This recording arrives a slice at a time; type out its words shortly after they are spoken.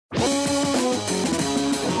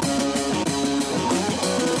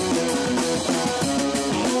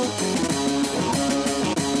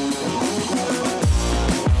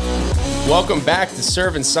welcome back to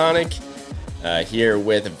Serve Sonic. Here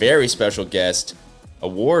with a very special guest,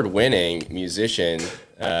 award-winning musician.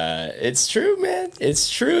 It's true, man. It's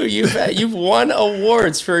true. You've won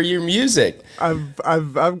awards for your music.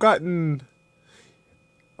 I've gotten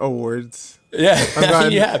awards. Yeah,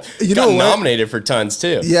 you have. You got nominated for tons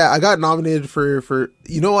too. Yeah, I got nominated for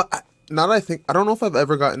you know what? Now that I think, I don't know if I've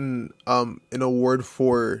ever gotten an award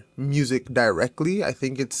for music directly. I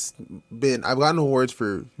think I've gotten awards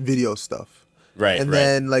for video stuff. Right. And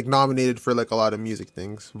then like nominated for like a lot of music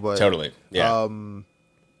things. But totally. Yeah.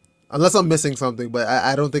 Unless I'm missing something, but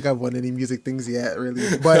I don't think I've won any music things yet,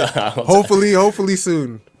 really. But hopefully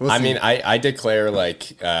soon. I mean, I declare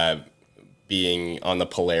like being on the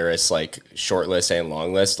Polaris like shortlist and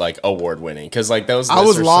long list like award winning, because like those lists I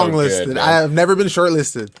was are long so listed. good, I have never been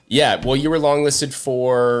shortlisted. Yeah, well, you were long listed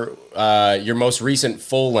for your most recent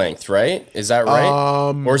full length, right? Is that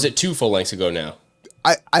right? Or is it 2 full lengths ago now?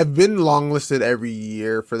 I've been long listed every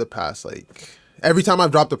year for the past every time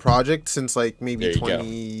I've dropped a project since like maybe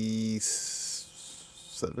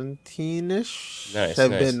 2017-ish. Nice. I've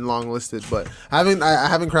been long listed, but I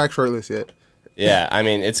haven't cracked shortlist yet. Yeah, I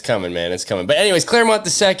mean, it's coming, man. It's coming. But anyways, Claremont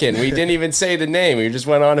II. We didn't even say the name. We just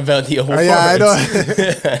went on about the awards. Yeah, I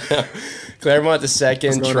know. Claremont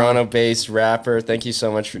II, Toronto-based rapper. Thank you so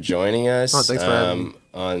much for joining us. Oh, thanks for having me.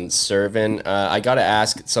 On Servin. I got to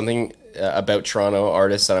ask something about Toronto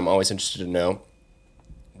artists that I'm always interested to know.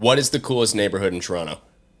 What is the coolest neighborhood in Toronto?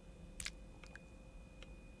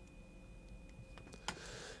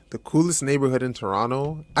 The coolest neighborhood in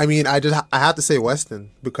Toronto? I mean, I have to say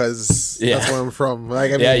Weston because that's where I'm from.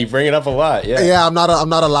 Like, I mean, you bring it up a lot. Yeah. Yeah, I'm not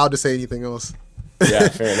allowed to say anything else. Yeah,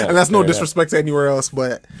 fair enough. And that's no disrespect to anywhere else,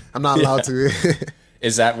 but I'm not allowed to.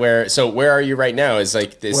 Is that where are you right now? Is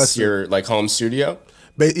like this Weston. your like home studio?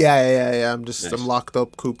 But yeah. I'm locked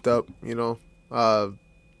up, cooped up,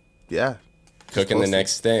 yeah. Cooking the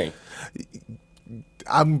next thing.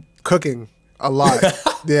 I'm cooking a lot.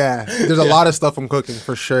 Yeah. There's a lot of stuff I'm cooking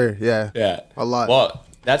for sure. Yeah. Yeah. A lot. Well,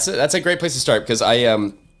 that's a great place to start, because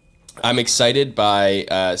I'm excited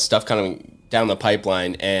by stuff coming down the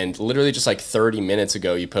pipeline, and literally just like 30 minutes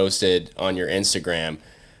ago you posted on your Instagram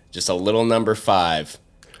just a little number 5.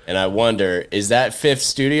 And I wonder, is that 5th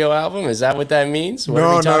studio album? Is that what that means? What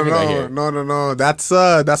are we talking about here? No. That's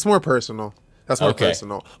more personal. That's more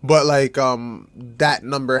personal. But like that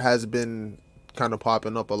number has been kind of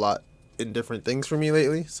popping up a lot in different things for me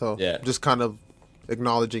lately. So just kind of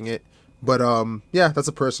acknowledging it. But yeah, that's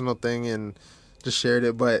a personal thing and just shared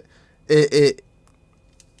it. But it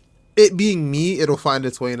being me, it'll find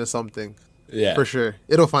its way into something. Yeah. For sure.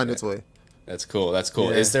 It'll find its way. That's cool.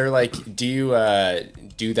 Yeah. Is there like, do you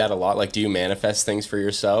do that a lot? Like, do you manifest things for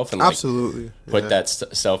yourself and like, absolutely put that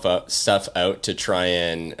stuff out to try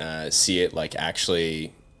and see it like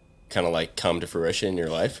actually kind of like come to fruition in your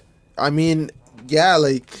life? I mean, yeah,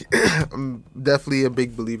 like I'm definitely a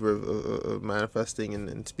big believer of manifesting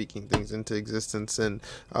and speaking things into existence, and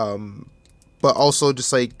but also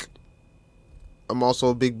just like I'm also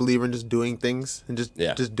a big believer in just doing things and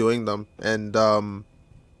just doing them, and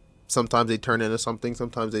sometimes they turn into something,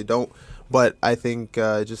 sometimes they don't. But I think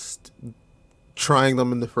just trying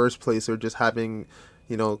them in the first place, or just having,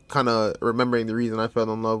 kind of remembering the reason I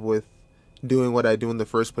fell in love with doing what I do in the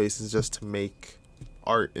first place is just to make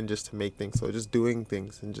art and just to make things. So just doing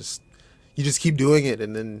things and you just keep doing it,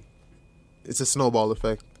 and then it's a snowball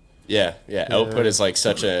effect. Yeah. Output is like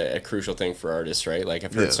such a crucial thing for artists, right? Like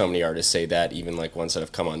I've heard so many artists say that, even like ones that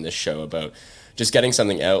have come on this show, about just getting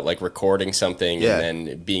something out, like recording something and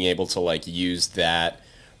then being able to like use that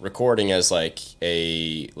recording as like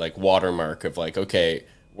a like watermark of like, okay,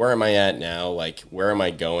 where am I at now? Like, where am I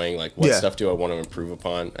going? Like, what stuff do I want to improve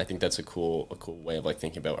upon? I think that's a cool way of like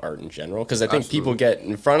thinking about art in general, because I think people get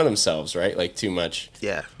in front of themselves, right? Like too much,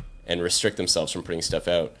 and restrict themselves from putting stuff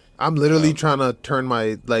out. I'm literally trying to turn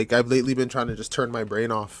I've lately been trying to just turn my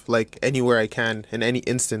brain off, like anywhere I can, in any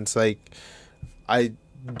instance. Like, I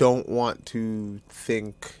don't want to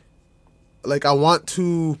think, like I want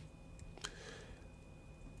to,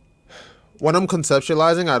 when I'm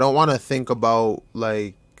conceptualizing, I don't want to think about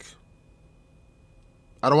like,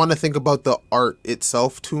 I don't want to think about the art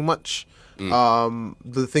itself too much.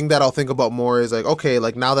 The thing that I'll think about more is like, okay,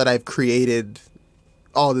 like now that I've created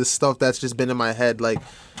all this stuff that's just been in my head, like,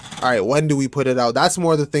 all right, when do we put it out? That's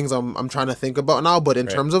more the things I'm trying to think about now. But in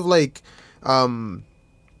terms of like,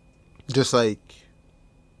 just like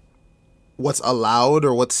what's allowed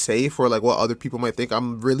or what's safe, or like what other people might think,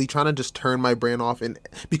 I'm really trying to just turn my brain off. And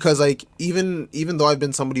because like even though I've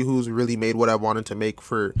been somebody who's really made what I wanted to make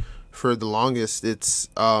for the longest, it's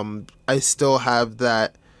I still have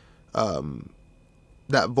that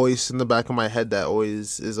that voice in the back of my head that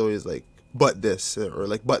is always like, but this or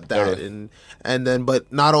like but that, Totally. and then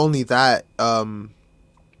but not only that,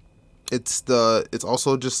 it's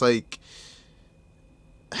also just like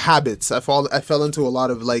habits. I fell into a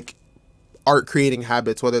lot of like art creating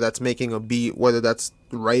habits, whether that's making a beat, whether that's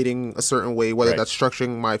writing a certain way, whether Right. that's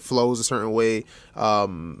structuring my flows a certain way.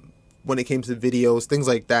 When it came to videos, things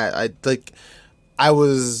like that, I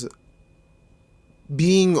was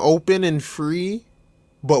being open and free,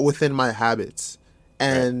 but within my habits,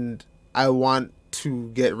 and I want to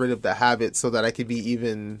get rid of the habit so that I could be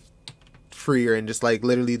even freer and just like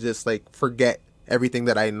literally just like forget everything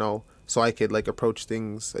that I know, so I could like approach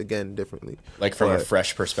things again differently, Like from a but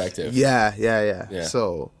fresh perspective. yeah.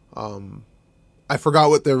 So I forgot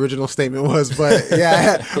what the original statement was, but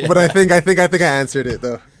yeah, but I think I answered it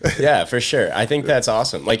though. Yeah, for sure. I think that's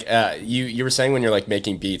awesome. Like you were saying when you're like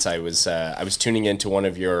making beats, I was tuning into one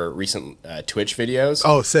of your recent Twitch videos.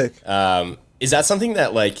 Oh, sick. Is that something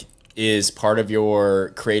that like is part of your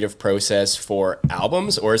creative process for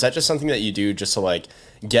albums, or is that just something that you do just to like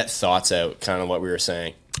get thoughts out, kind of what we were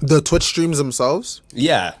saying? The Twitch streams themselves.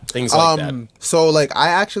 Yeah, things like that. So like I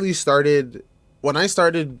actually started when I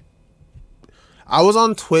started. I was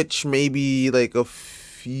on Twitch maybe like a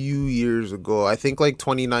few years ago. I think like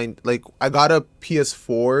 29. Like I got a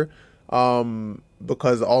PS4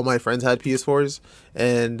 because all my friends had PS4s,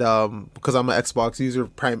 and because I'm an Xbox user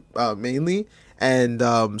mainly, and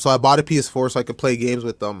so I bought a PS4 so I could play games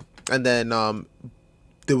with them, and then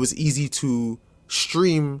it was easy to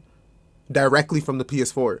stream directly from the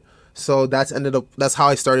PS4. So that's how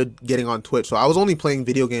I started getting on Twitch. So I was only playing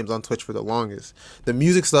video games on Twitch for the longest. The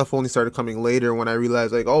music stuff only started coming later when I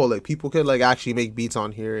realized like, oh, like people could like actually make beats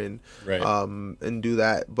on here and Right. and do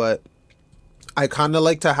that. But I kind of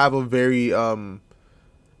like to have a very to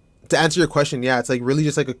answer your question, yeah, it's like really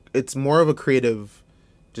just like it's more of a creative,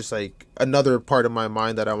 just like another part of my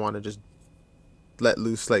mind that I want to just let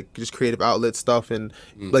loose, like just creative outlet stuff, and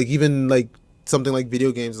like even like something like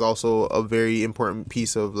video games is also a very important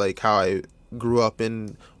piece of like how I grew up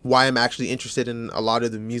and why I'm actually interested in a lot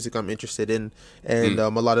of the music I'm interested in, and a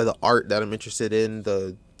lot of the art that I'm interested in,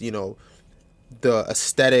 the the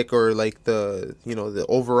aesthetic or like the the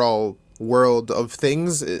overall world of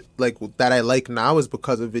things like that I like now is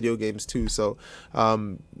because of video games too. So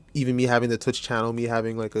even me having the Twitch channel, me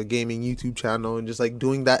having like a gaming YouTube channel, and just like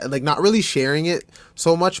doing that and like not really sharing it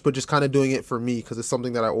so much, but just kind of doing it for me because it's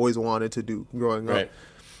something that I always wanted to do growing up.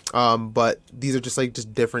 But these are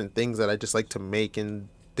just different things that I just like to make and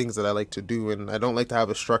things that I like to do, and I don't like to have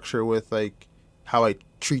a structure with like how I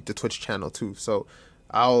treat the Twitch channel too. So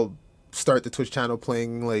I'll start the Twitch channel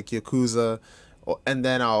playing like Yakuza, and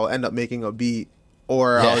then I'll end up making a beat,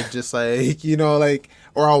 or I'll just like like,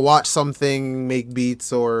 or I'll watch something make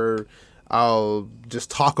beats, or I'll just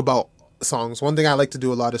talk about songs. One thing I like to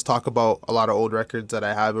do a lot is talk about a lot of old records that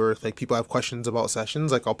I have, or if like people have questions about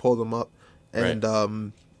sessions, like I'll pull them up and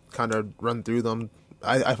kind of run through them.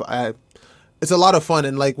 I it's a lot of fun,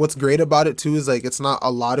 and like what's great about it too is like it's not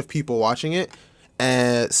a lot of people watching it,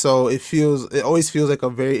 and so it always feels like a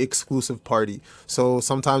very exclusive party. So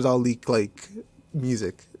sometimes I'll leak like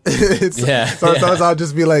music. Sometimes I'll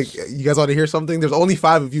just be like, you guys want to hear something? There's only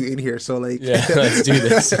 5 of you in here, so like Let's do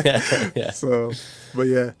this. So but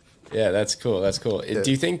yeah, that's cool.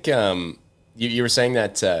 Do you think you were saying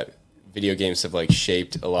that video games have like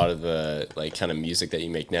shaped a lot of the like kind of music that you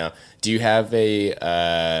make now? Do you have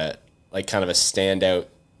a like kind of a standout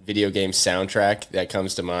video game soundtrack that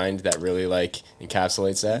comes to mind that really like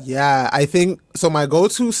encapsulates that? Yeah, I think so. My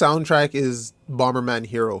go-to soundtrack is Bomberman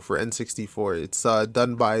Hero for N64. It's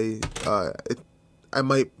done by I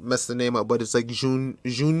might mess the name up, but it's like Jun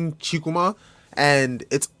Chikuma, and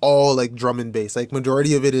it's all like drum and bass. Like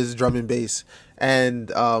majority of it is drum and bass, and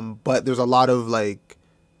but there's a lot of like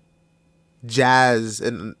jazz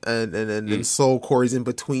and soul chords in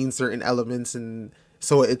between certain elements, and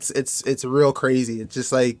so it's real crazy. It's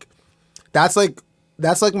just like that's like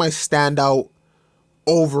my standout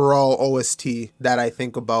overall OST that I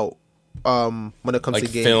think about when it comes like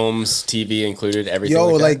to games. Films, TV included, everything. Yo,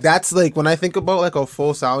 like that? That's like when I think about like a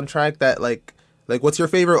full soundtrack that like what's your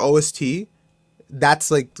favorite OST? That's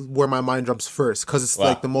like where my mind jumps first because it's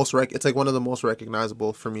like the most it's like one of the most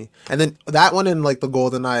recognizable for me. And then that one and like the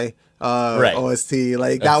GoldenEye OST,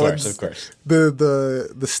 like that one, of course.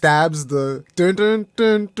 The stabs, the dun dun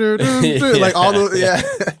dun dun dun, dun like all those,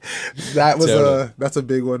 that was that's a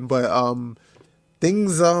big one. But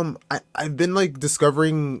things I've been like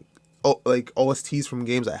discovering like OSTs from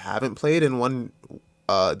games I haven't played, and one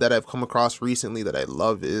that I've come across recently that I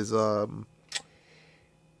love is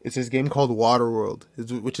it's this game called Waterworld,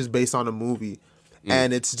 which is based on a movie,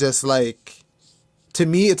 and it's just like, to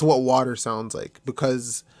me, it's what water sounds like,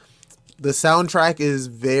 because the soundtrack is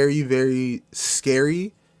very, very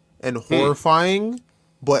scary and horrifying,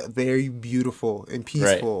 but very beautiful and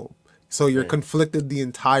peaceful. Right. So you're conflicted the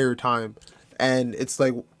entire time. And it's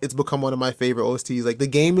like, it's become one of my favorite OSTs. Like, the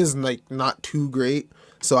game is like not too great,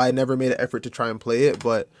 so I never made an effort to try and play it,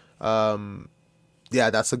 but yeah,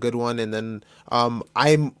 that's a good one. And then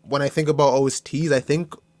when I think about OSTs, I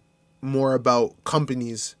think more about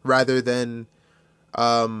companies rather than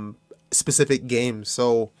specific games.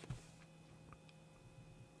 So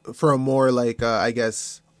for a more like I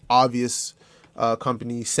guess obvious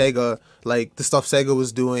company, Sega, like the stuff Sega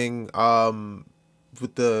was doing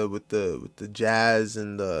with the jazz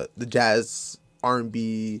and the jazz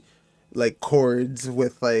R&B like chords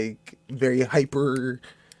with like very hyper,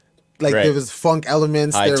 like there was funk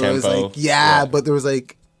elements, high there tempo. Was like but there was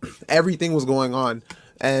like everything was going on,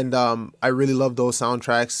 and I really love those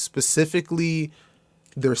soundtracks, specifically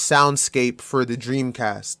their soundscape for the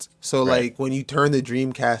Dreamcast. So like when you turn the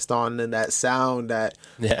Dreamcast on and that sound, that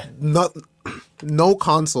no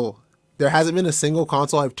console, there hasn't been a single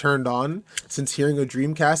console I've turned on since hearing a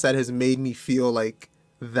Dreamcast that has made me feel like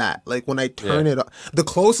that. Like when I turn it on, the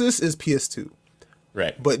closest is PS2.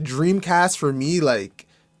 Right. But Dreamcast for me, like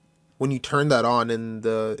when you turn that on and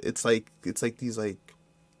it's like these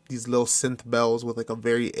little synth bells with like a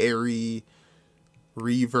very airy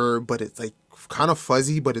reverb, but it's like kind of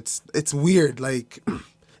fuzzy, but it's weird. Like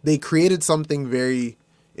they created something very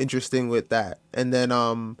interesting with that. And then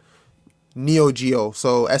Neo Geo.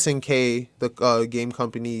 So SNK, the game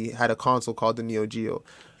company, had a console called the Neo Geo.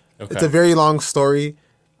 Okay. It's a very long story.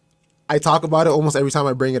 I talk about it almost every time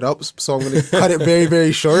I bring it up, so I'm going to cut it very,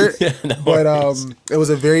 very short. But it was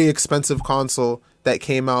a very expensive console that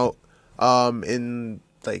came out in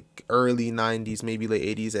like early 90s, maybe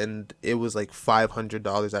late 80s, and it was like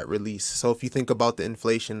 $500 at release. So if you think about the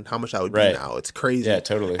inflation, how much that would be now, it's crazy. Yeah,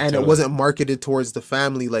 totally. And it wasn't marketed towards the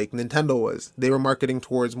family like Nintendo was. They were marketing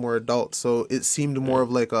towards more adults, so it seemed more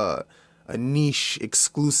of like a niche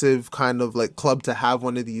exclusive kind of like club to have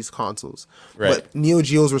one of these consoles. But Neo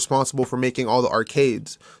Geo is responsible for making all the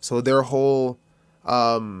arcades, so their whole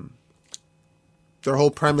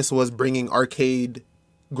premise was bringing arcade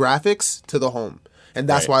graphics to the home, and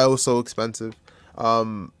that's why it was so expensive.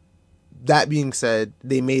 That being said,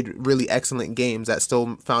 they made really excellent games that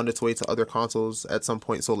still found its way to other consoles at some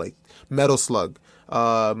point. So like Metal Slug,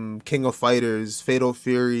 King of Fighters, Fatal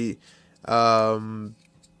Fury,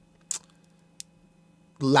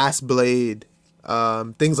 Last Blade,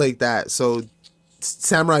 things like that. So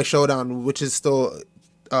Samurai Showdown, which is still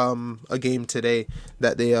a game today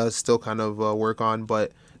that they still kind of work on,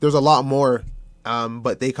 but there's a lot more.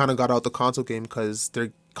 But they kind of got out the console game because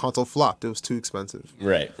their console flopped. It was too expensive.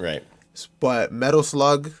 Right. But Metal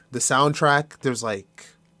Slug, the soundtrack, there's like,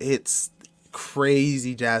 it's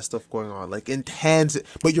crazy jazz stuff going on, like intense,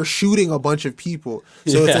 but you're shooting a bunch of people,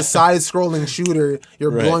 so it's a side-scrolling shooter.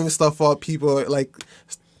 You're blowing stuff up. People like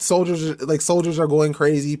soldiers are going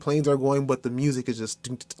crazy, planes are going, but the music is just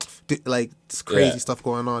like it's crazy stuff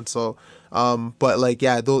going on. So but like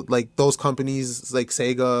those companies like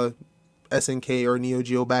Sega, SNK, or Neo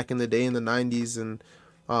Geo back in the day in the 90s, and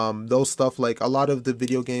those stuff, like a lot of the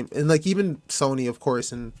video game, and like even Sony, of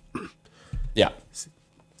course, and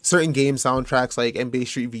certain game soundtracks like NBA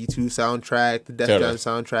Street V2 soundtrack, the Def Jam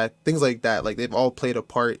soundtrack, things like that, like they've all played a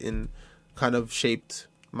part in kind of shaped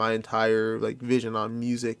my entire like vision on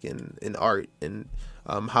music and art, and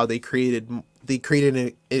how they created an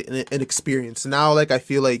experience. Now like I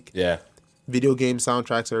feel like video game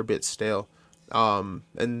soundtracks are a bit stale,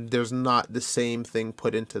 and there's not the same thing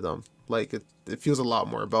put into them. Like it feels a lot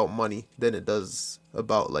more about money than it does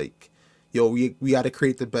about like, yo, we got to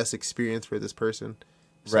create the best experience for this person.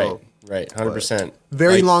 So, right, 100%.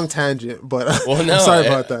 Very long tangent, but well, no, I'm sorry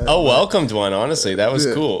about that. A welcomed one, honestly. That was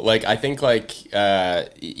cool. Like I think like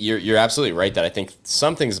you're absolutely right that I think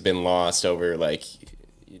something's been lost over like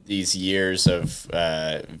these years of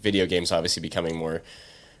video games obviously becoming more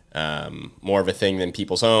of a thing than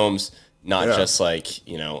people's homes. Not just like,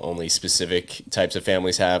 you know, only specific types of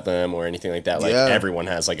families have them or anything like that. Like everyone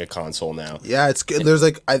has like a console now. Yeah, it's good. There's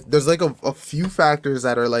like a few factors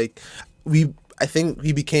that are like I think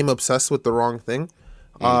we became obsessed with the wrong thing.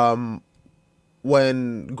 When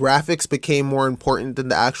graphics became more important than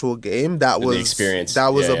the actual game, that was the experience.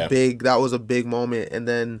 That was a big moment. And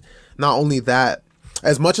then not only that,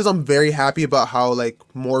 as much as I'm very happy about how like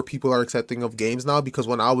more people are accepting of games now, because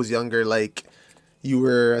when I was younger, like you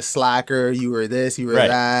were a slacker, you were this, you were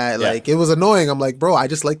that. Like it was annoying. I'm like, bro, I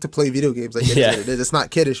just like to play video games. Like it's not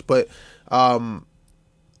kiddish, but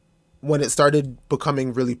when it started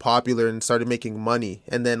becoming really popular and started making money,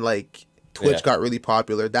 and then like Twitch got really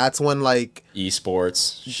popular, that's when like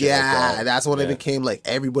esports, that's when it became like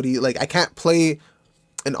everybody, like I can't play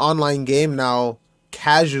an online game now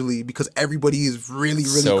casually because everybody is really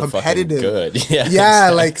so competitive. Good.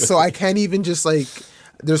 Exactly. Like so I can't even just like,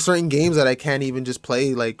 there's certain games that I can't even just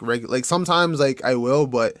play like like sometimes like I will,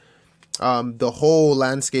 but the whole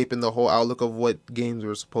landscape and the whole outlook of what games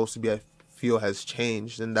were supposed to be, I feel, has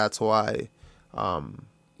changed, and that's why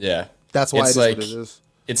that's why it's like, what it is.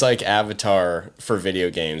 It's like Avatar for video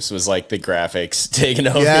games was like the graphics taken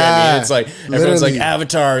over. I mean, it's like everyone's like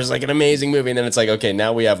Avatar is like an amazing movie, and then it's like, okay,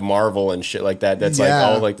 now we have Marvel and shit like that. That's like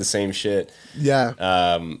all like the same shit.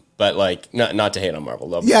 But like not to hate on Marvel,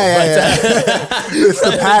 love it's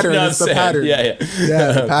the pattern. It's the pattern.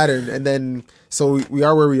 The pattern. And then so we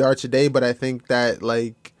are where we are today, but I think that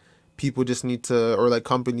like people just need to, or like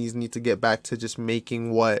companies need to get back to just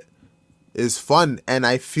making what is fun. And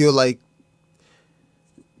I feel like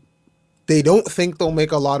they don't think they'll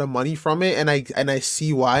make a lot of money from it, and I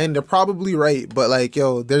see why, and they're probably right. But like,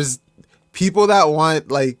 yo, there's people that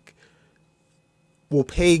will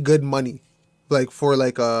pay good money, like for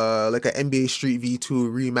like a NBA Street V2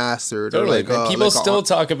 remastered. Totally, or like people still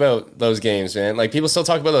talk about those games, man. Like people still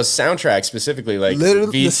talk about those soundtracks specifically, like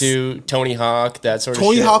V2, Tony Hawk, that sort of shit.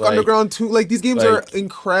 Tony Hawk Underground 2, like these games are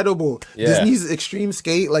incredible. Disney's Extreme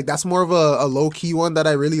Skate, like that's more of a low key one that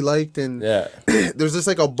I really liked, and there's just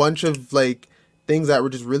like a bunch of like things that were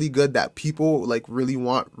just really good that people like really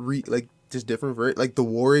want like just different like the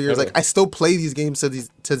Warriors. Like I still play these games to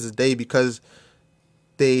this day because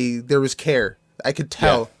there was care. I could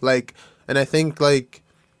tell, like, and I think like,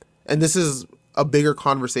 and this is a bigger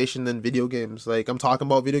conversation than video games. Like I'm talking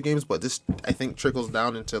about video games, but this I think trickles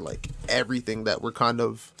down into like everything that we're kind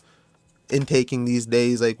of intaking these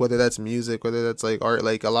days. Like whether that's music, whether that's like art,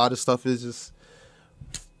 like a lot of stuff is just,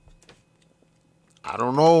 I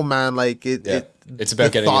don't know, man. Like it's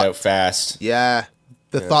about getting it out fast.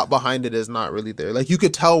 The thought behind it is not really there. Like you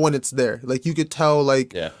could tell when it's there. Like you could tell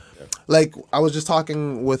like like I was just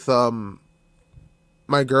talking with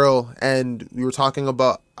my girl, and we were talking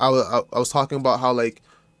about I was talking about how like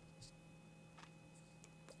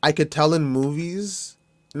I could tell in movies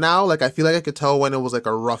now, like I feel like I could tell when it was like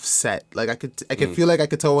a rough set. Like I could feel like I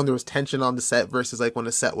could tell when there was tension on the set versus like when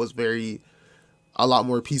the set was a lot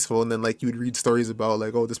more peaceful, and then like you would read stories about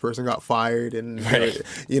like, oh, this person got fired, and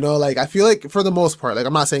you know, like I feel like for the most part, like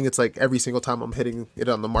I'm not saying it's like every single time I'm hitting it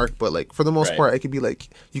on the mark, but like for the most part, I could be like,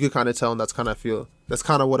 you could kind of tell, and that's kind of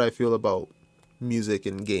what I feel about music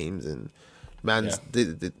and games, and man,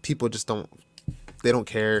 the people just don't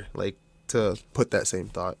care like to put that same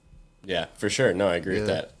thought. Yeah, for sure. No, I agree with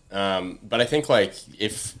that. But I think like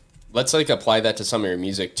let's like apply that to some of your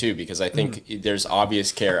music too, because I think there's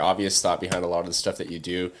obvious care, obvious thought behind a lot of the stuff that you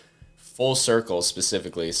do. Full Circle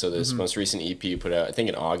specifically. So this most recent EP you put out, I think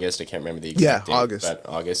in August. I can't remember the exact date. But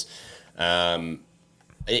August.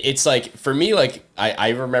 It's like for me, like I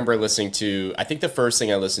remember listening to. I think the first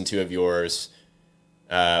thing I listened to of yours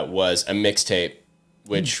was a mixtape,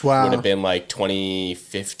 which would have been like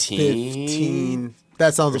 2015.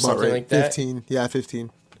 That sounds about right. Like 15. Yeah,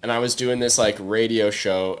 15. And I was doing this like radio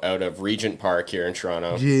show out of Regent Park here in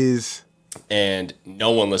Toronto. Jeez. And no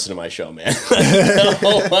one listened to my show, man.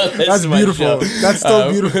 That's beautiful. That's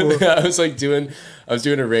so beautiful. I was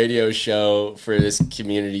doing a radio show for this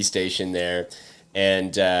community station there,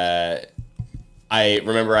 and I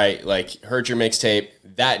remember I like heard your mixtape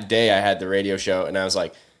that day. I had the radio show, and I was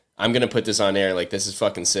like, I'm gonna put this on air. Like this is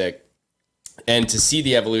fucking sick. And to see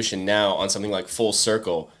the evolution now on something like Full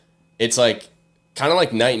Circle, it's like kind of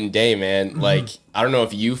like night and day, man. Like I don't know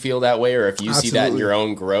if you feel that way or if you see that in your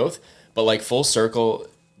own growth. But like Full Circle,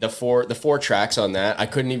 the four tracks on that, I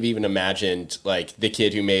couldn't have even imagined like the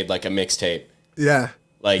kid who made like a mixtape. Yeah.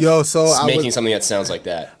 Like making something that sounds like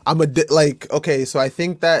that. Okay, so I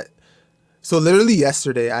think that, so literally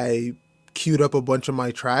yesterday I queued up a bunch of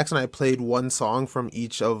my tracks and I played one song from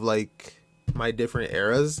each of like my different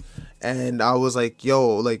eras, and I was like,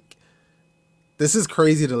 yo, like this is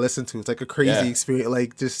crazy to listen to. It's like a crazy experience,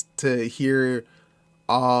 like just to hear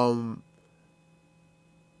how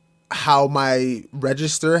my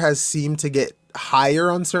register has seemed to get higher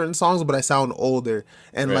on certain songs, but I sound older,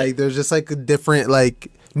 and like there's just like different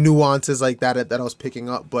like nuances like that I was picking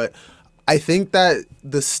up. But I think that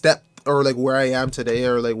the step, or like where I am today,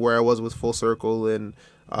 or like where I was with Full Circle, and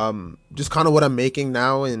just kind of what I'm making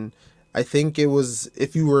now, and I think it was,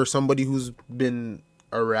 if you were somebody who's been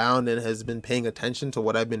around and has been paying attention to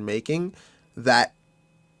what I've been making, that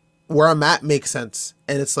where I'm at makes sense.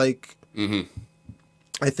 And it's like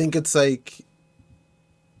I think it's like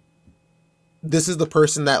this is the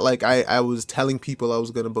person that like I was telling people I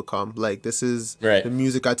was gonna become. Like this is Right. the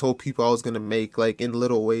music I told people I was gonna make. Like in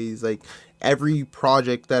little ways, like every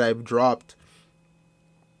project that I've dropped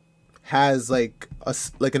has like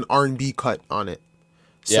like an R&B cut on it.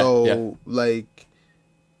 So like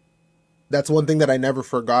that's one thing that I never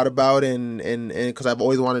forgot about, and because I've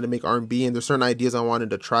always wanted to make R&B, and there's certain ideas I wanted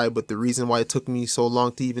to try, but the reason why it took me so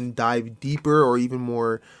long to even dive deeper or even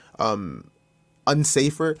more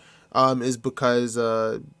unsafer is because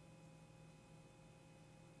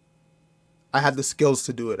I had the skills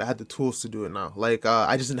to do it. I had the tools to do it now. Like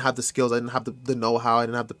I just didn't have the skills. I didn't have the know-how. I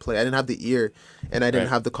didn't have the play. I didn't have the ear, and I didn't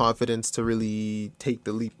have the confidence to really take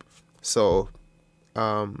the leap. So,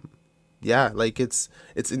 yeah, like it's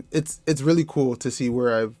really cool to see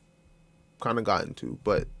where I've kind of gotten to.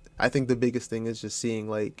 But I think the biggest thing is just seeing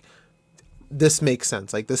like this makes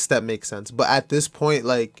sense. Like this step makes sense. But at this point,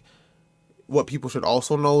 like what people should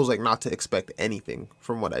also know is like not to expect anything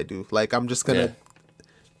from what I do. Like I'm just gonna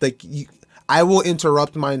like I will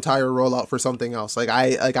interrupt my entire rollout for something else. Like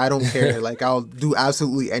I don't care. Like I'll do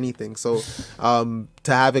absolutely anything. So to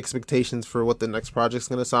have expectations for what the next project's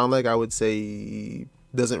gonna sound like, I would say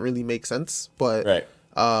doesn't really make sense. But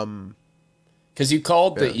because you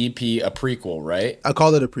called the EP a prequel, right? I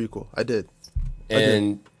called it a prequel. I did.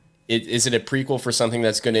 And is it a prequel for something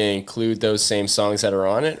that's going to include those same songs that are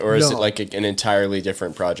on it, or is it like an entirely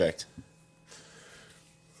different project?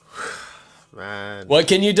 Man, what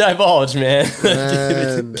can you divulge, man?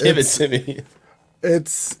 Give it to me.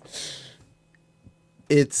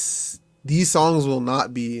 It's these songs will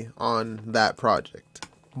not be on that project,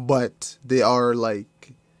 but they are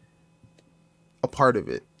like a part of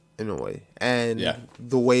it in a way, and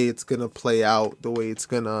the way it's gonna play out, the way it's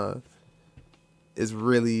gonna is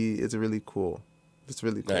really cool. It's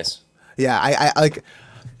really cool. Nice. Yeah, I like.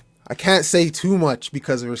 I can't say too much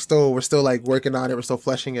because we're still like working on it. We're still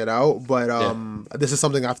fleshing it out. But this is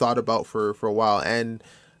something I've thought about for a while. And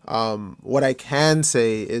what I can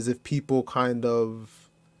say is if people kind of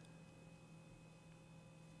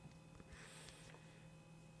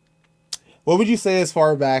what would you say as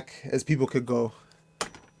far back as people could go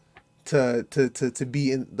to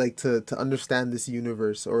be in like to understand this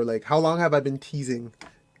universe, or like how long have I been teasing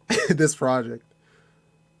this project?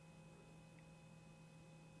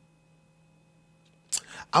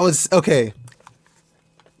 I've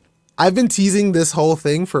been teasing this whole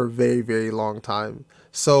thing for a very, very long time.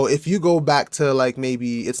 So if you go back to like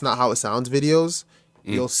maybe It's Not How It Sounds videos,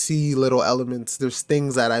 you'll see little elements. There's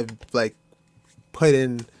things that I've like put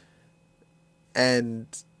in, and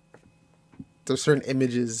there's certain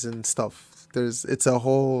images and stuff. It's a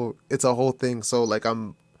whole thing. So like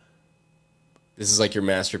this is like your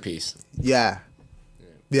masterpiece. Yeah.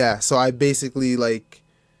 So I basically like.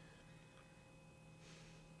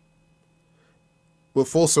 With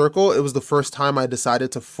Full Circle, it was the first time I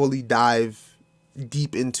decided to fully dive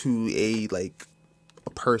deep into a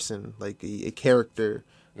person, like a character.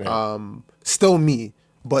 Right. Still me,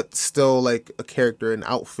 but still like a character, an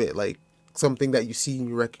outfit, like something that you see and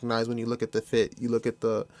you recognize when you look at the fit, you look at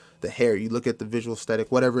the hair, you look at the visual aesthetic,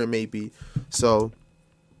 whatever it may be. So,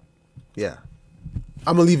 yeah.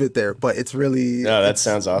 I'm gonna leave it there, but it's really... No, that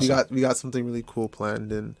sounds awesome. We got something really cool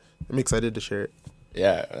planned, and I'm excited to share it.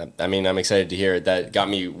 Yeah, I mean, I'm excited to hear it. That got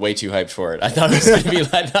me way too hyped for it. I thought it was going to be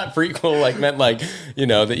like not prequel, like meant like, you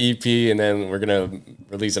know, the EP, and then we're going to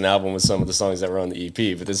release an album with some of the songs that were on the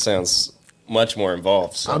EP. But this sounds much more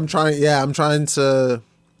involved. So. I'm trying to.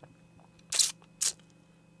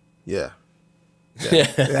 Yeah.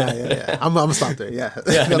 I'm gonna stop there. Yeah.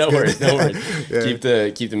 No worries.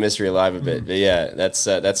 Yeah. Keep the mystery alive a bit. But yeah, that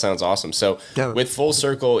sounds awesome. So with Full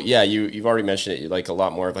Circle, you've already mentioned it, like a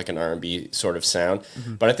lot more of like an R&B sort of sound.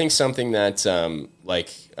 But I think something that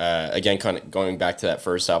again, kind of going back to that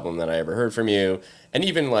first album that I ever heard from you, and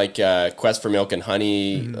even like Quest for Milk and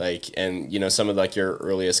Honey, like, and you know, some of like your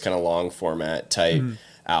earliest kind of long format type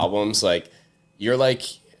albums, like you're like.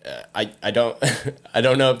 I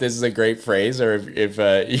don't know if this is a great phrase or if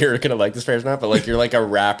you're gonna like this phrase or not, but like you're like a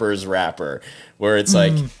rapper's rapper, where it's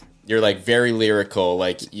like you're like very lyrical,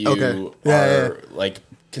 like you are like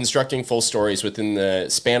constructing full stories within the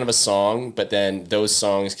span of a song, but then those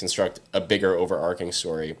songs construct a bigger overarching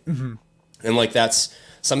story, and like that's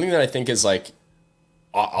something that I think is like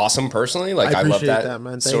awesome personally. Like I love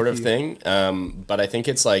that sort of thing, but I think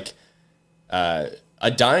it's like a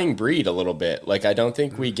dying breed a little bit. Like, I don't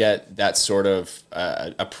think we get that sort of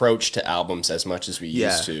approach to albums as much as we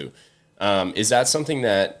used to. Is that something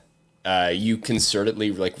that you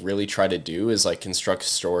concertedly like really try to do, is like construct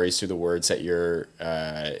stories through the words that you're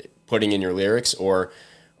putting in your lyrics? Or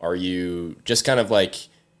are you just kind of like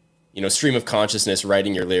stream of consciousness,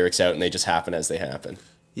 writing your lyrics out, and they just happen as they happen?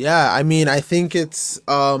 Yeah, I mean, I think it's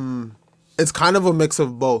kind of a mix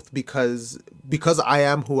of both because I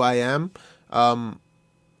am who I am.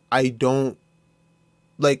 I don't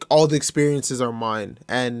like all the experiences are mine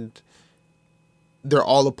and they're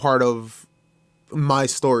all a part of my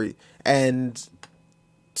story. And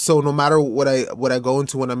so no matter what I go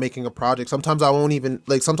into when I'm making a project, sometimes I won't even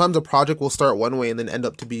like sometimes a project will start one way and then end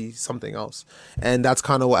up to be something else. And that's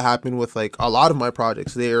kind of what happened with like a lot of my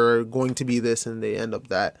projects. They are going to be this and they end up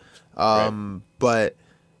that. Right. But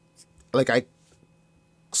like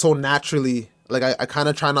so naturally, like I kind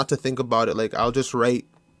of try not to think about it. Like I'll just write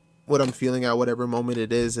what I'm feeling at whatever moment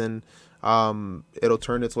it is, and it'll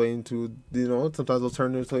turn its way into, sometimes it'll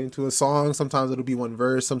turn its way into a song, sometimes it'll be one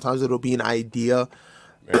verse, sometimes it'll be an idea.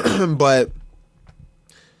 But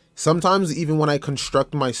sometimes even when I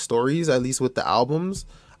construct my stories, at least with the albums,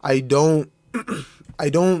 I don't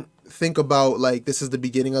think about like this is the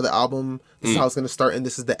beginning of the album, this is how it's going to start, and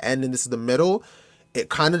this is the end, and this is the middle. It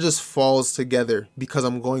kind of just falls together because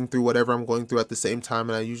I'm going through whatever I'm going through at the same time,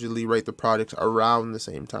 and I usually write the project around the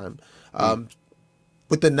same time.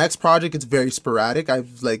 With the next project, it's very sporadic.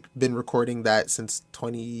 I've like been recording that since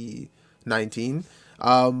 2019.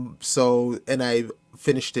 And I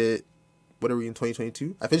finished it, what are we in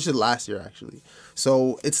 2022? I finished it last year actually.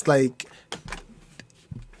 So it's like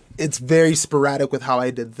it's very sporadic with how I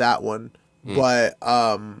did that one, but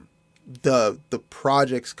the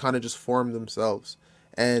projects kind of just form themselves,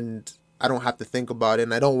 and I don't have to think about it,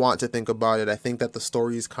 and I don't want to think about it. I think that the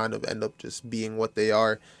stories kind of end up just being what they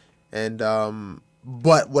are, and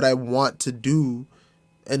but what I want to do,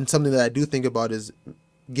 and something that I do think about, is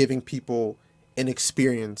giving people an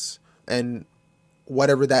experience, and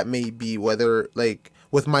whatever that may be, whether like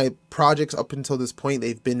with my projects up until this point,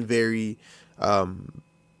 they've been very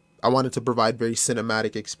I wanted to provide very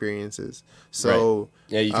cinematic experiences. So right.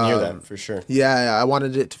 Yeah, you can hear that for sure. Yeah, I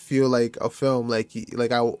wanted it to feel like a film. Like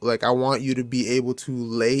I want you to be able to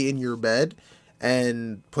lay in your bed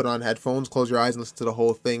and put on headphones, close your eyes, and listen to the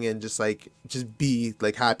whole thing, and just be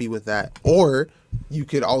like happy with that. Or you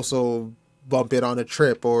could also bump it on a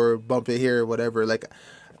trip or bump it here or whatever. Like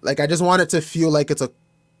I just want it to feel like it's a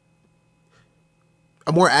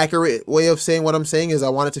more accurate way of saying what I'm saying is I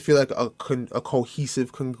want it to feel like a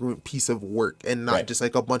cohesive, congruent piece of work, and not just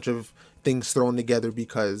like a bunch of things thrown together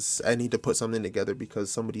because I need to put something together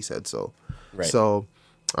because somebody said so. Right. So,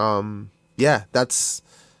 yeah,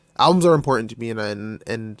 albums are important to me,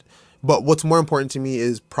 and but what's more important to me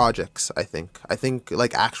is projects. I think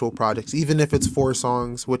like actual projects, even if it's 4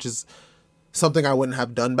 songs, which is something I wouldn't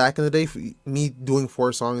have done back in the day. Me doing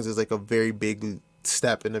 4 songs is like a very big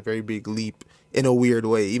step and a very big leap in a weird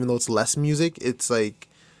way. Even though it's less music, it's like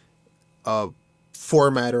a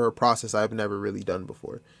format or a process I've never really done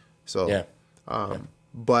before. So, yeah.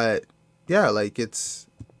 But yeah, like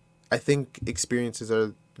I think experiences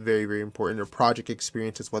are very, very important, or project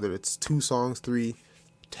experiences, whether it's 2 songs, 3,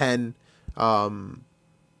 10,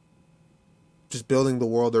 just building the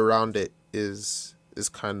world around it is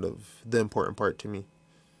kind of the important part to me.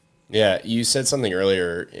 Yeah, you said something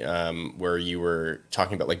earlier where you were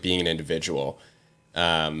talking about like being an individual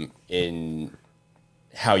in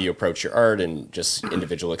how you approach your art and just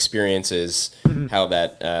individual experiences, how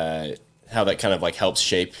that kind of like helps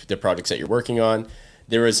shape the projects that you're working on.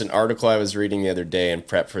 There was an article I was reading the other day in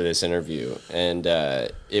prep for this interview, and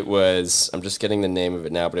it was, I'm just getting the name of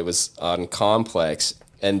it now, but it was on Complex,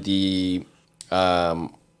 and the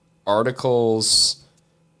article's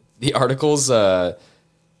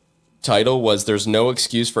title was "There's no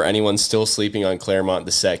excuse for anyone still sleeping on Claremont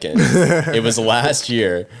II." It was last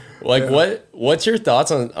year. Like, yeah. What's your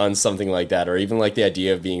thoughts on something like that, or even like the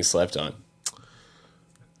idea of being slept on?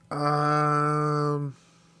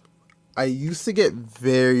 I used to get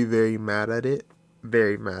very, very mad at it,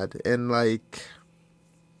 very mad, and like,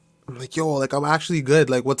 I'm like, yo, like I'm actually good.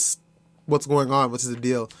 Like, what's going on? What's the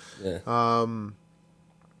deal? Yeah.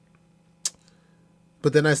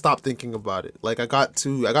 But then I stopped thinking about it. Like I got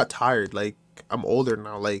tired. Like I'm older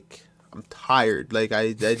now. Like I'm tired. Like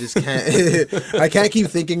I just can't. I can't keep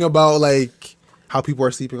thinking about like how people are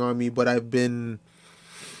sleeping on me. But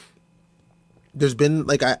there's been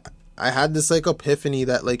like I had this like epiphany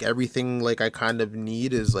that like everything like I kind of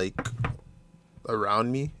need is like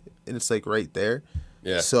around me, and it's like right there.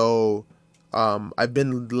 Yeah. So I've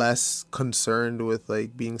been less concerned with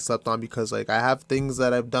like being slept on, because like I have things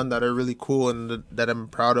that I've done that are really cool and that I'm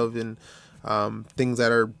proud of, and things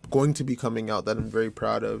that are going to be coming out that I'm very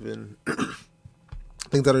proud of, and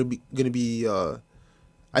things that are going to be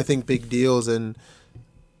I think big deals. And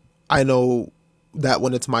I know that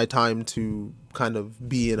when it's my time to kind of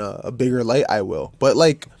be in a bigger light, I will. But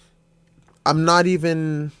like, I'm not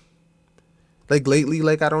even like lately,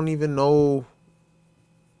 like I don't even know.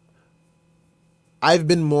 I've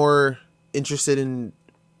been more interested in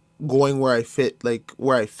going where I fit, like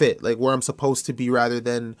where I'm supposed to be, rather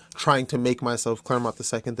than trying to make myself Claremont the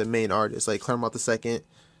Second the main artist, like Claremont the Second,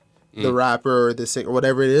 the rapper or the singer, or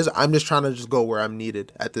whatever it is. I'm just trying to just go where I'm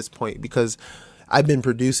needed at this point, because I've been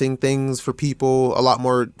producing things for people a lot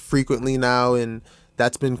more frequently now, and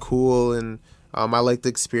that's been cool. And I like the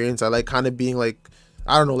experience. I like kind of being like,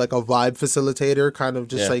 I don't know, like a vibe facilitator, kind of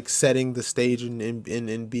just like setting the stage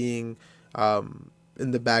and being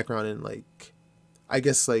in the background, and like, I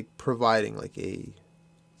guess like providing like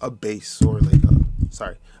a base, or like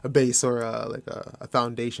a base, or like a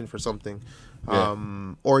foundation for something.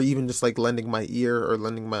 Or even just like lending my ear or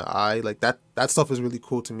lending my eye, like that stuff is really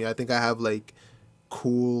cool to me. I think I have like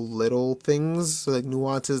cool little things, like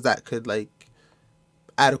nuances that could like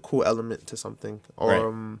add a cool element to something,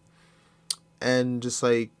 or and just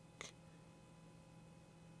like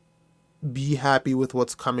be happy with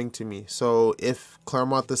what's coming to me. So if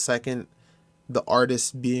Claremont the Second, the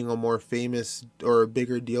artist, being a more famous or a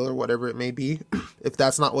bigger deal or whatever it may be, if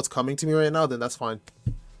that's not what's coming to me right now, then that's fine.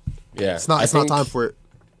 Yeah, it's not time for it.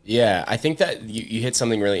 Yeah, I think that you hit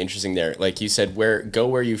something really interesting there. Like you said, go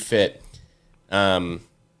where you fit. I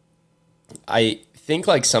think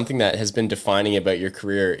like something that has been defining about your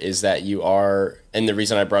career is that you are, and the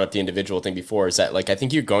reason I brought up the individual thing before is that like I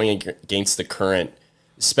think you're going against the current,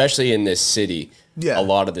 especially in this city, a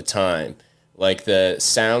lot of the time. Like the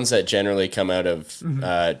sounds that generally come out of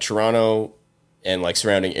Toronto and like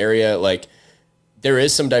surrounding area, like there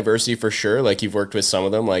is some diversity for sure. Like you've worked with some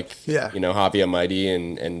of them, like, you know, Javi Almighty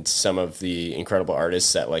and some of the incredible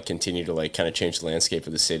artists that like continue to like kind of change the landscape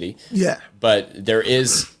of the city. Yeah. But there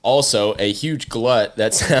is also a huge glut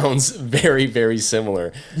that sounds very, very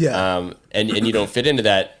similar. Yeah. And you don't fit into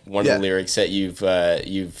that. One of the lyrics that you've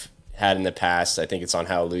had in the past, I think it's on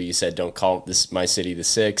Hallelujah, you said, "Don't call this my city the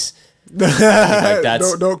Six." Like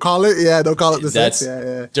that's, don't call it the Six.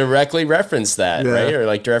 Directly reference that, right? Or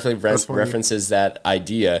like directly references that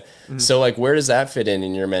idea. So like where does that fit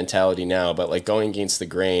in your mentality now? But like going against the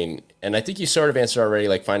grain, and I think you sort of answered already,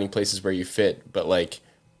 like finding places where you fit, but like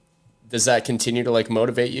does that continue to like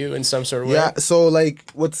motivate you in some sort of way? Yeah, so like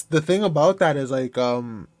what's the thing about that is like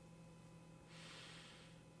so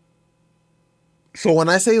when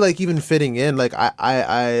I say like even fitting in, like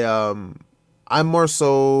I'm more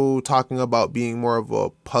so talking about being more of a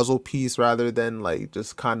puzzle piece rather than like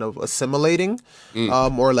just kind of assimilating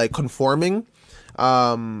or like conforming,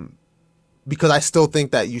 because I still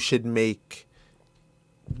think that you should make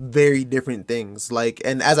very different things. Like,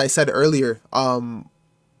 and as I said earlier,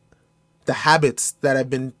 the habits that I've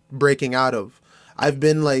been breaking out of, I've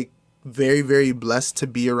been like very, very blessed to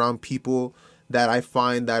be around people that I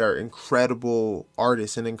find that are incredible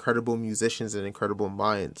artists and incredible musicians and incredible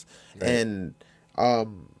minds. And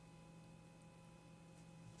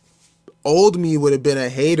old me would have been a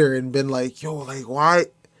hater and been like, yo, like why?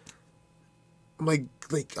 I'm like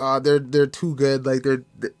they're too good, like they're,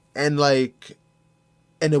 and like,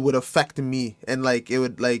 and it would affect me, and like it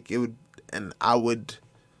would, and I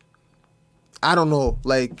don't know,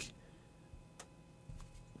 like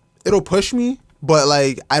it'll push me, but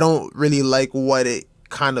like I don't really like what it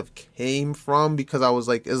kind of came from, because I was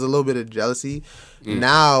like, there's a little bit of jealousy.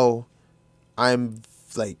 Now I'm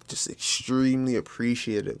like just extremely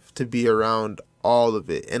appreciative to be around all of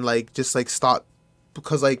it, and like just like stop,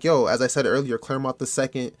 because like, yo, as I said earlier, Claremont the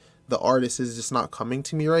Second, the artist, is just not coming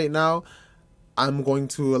to me right now. I'm going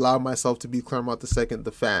to allow myself to be Claremont the Second,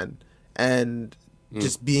 the fan, and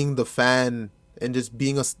just being the fan, and just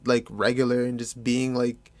being a like regular, and just being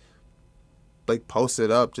like posted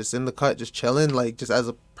up, just in the cut, just chilling, like just as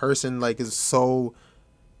a person, like is so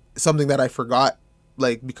something that I forgot,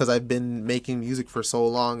 like because I've been making music for so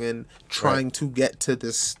long and trying to get to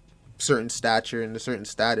this certain stature and a certain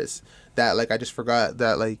status, that like I just forgot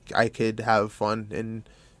that like I could have fun and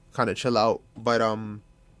kind of chill out. But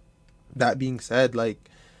that being said, like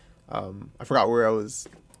I forgot where I was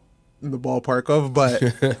in the ballpark of, but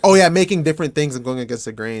oh yeah, making different things and going against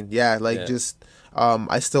the grain. Yeah, like just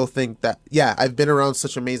I still think that I've been around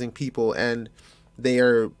such amazing people, and they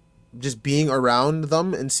are just being around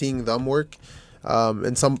them and seeing them work.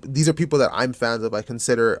 And these are people that I'm fans of, I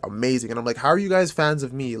consider amazing, and I'm like, how are you guys fans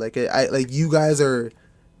of me? Like I like you guys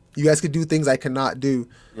could do things I cannot do,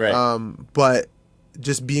 right? But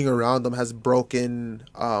just being around them has broken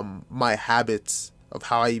my habits of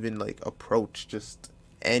how I even like approach just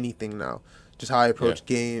anything now. just how I approach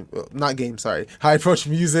not game, sorry, how I approach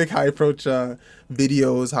music, how I approach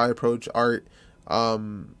videos, how I approach art.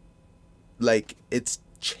 Like it's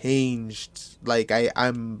changed. Like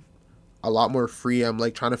I'm a lot more free. I'm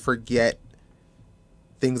like trying to forget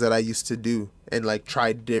things that I used to do and like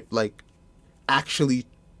actually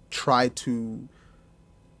try to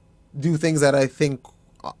do things that I think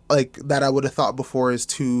like that I would have thought before is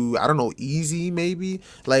too, I don't know, easy maybe.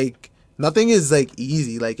 Like nothing is like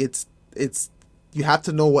easy. Like it's you have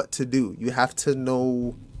to know what to do. You have to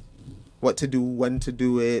know what to do, when to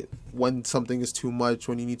do it, when something is too much,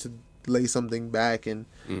 when you need to lay something back. And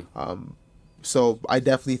so I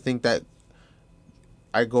definitely think that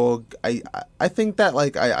I think that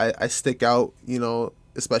like I stick out, you know,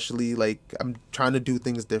 especially like I'm trying to do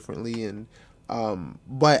things differently. And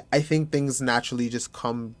but I think things naturally just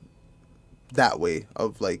come that way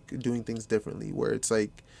of like doing things differently, where it's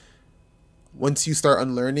like once you start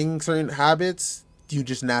unlearning certain habits, you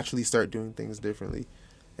just naturally start doing things differently.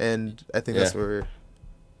 And I think that's where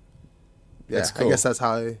that's cool. I guess that's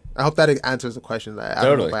how I hope that answers the question. I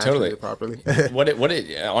don't know if I answered it properly.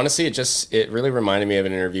 Honestly, it really reminded me of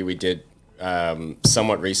an interview we did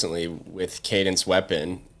somewhat recently with Cadence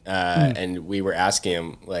Weapon, and we were asking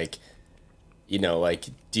him like, you know, like,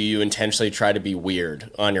 do you intentionally try to be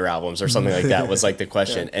weird on your albums or something like that was like the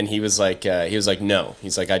question. And he was like, no,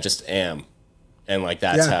 he's like, I just am. And like,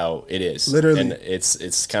 that's how it is. Literally. And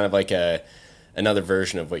it's kind of like another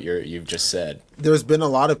version of what you've just said. There's been a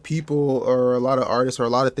lot of people or a lot of artists or a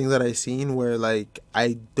lot of things that I've seen where like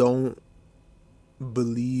I don't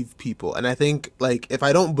believe people. And I think like if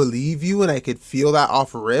I don't believe you and I could feel that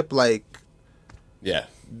off rip, like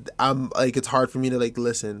I'm like, it's hard for me to like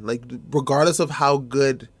listen. Like regardless of how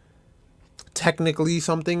good technically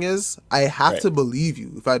something is, I have to believe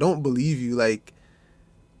you. If I don't believe you, like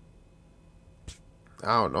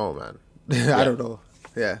I don't know, man. I don't know.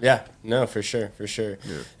 Yeah. No, for sure.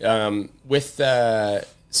 Yeah.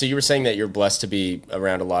 So you were saying that you're blessed to be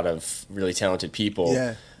around a lot of really talented people.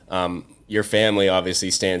 Yeah. Your family obviously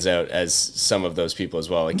stands out as some of those people as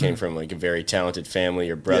well. It came from like a very talented family.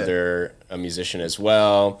 Your brother, a musician as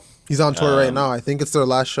well. He's on tour right now. I think it's their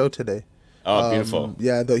last show today. Oh, beautiful.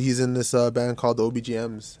 Yeah, he's in this band called the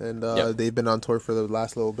OBGMs, and they've been on tour for the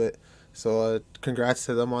last little bit. So congrats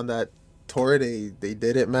to them on that tour. They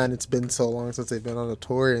did it, man. It's been so long since they've been on a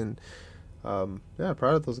tour, and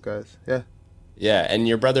proud of those guys. Yeah, and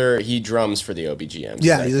your brother, he drums for the OBGMs.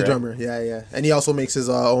 Yeah, he's a drummer. Yeah, and he also makes his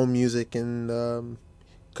own music, and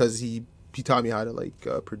because he taught me how to like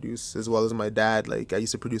produce, as well as my dad. Like I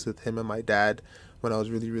used to produce with him and my dad when I was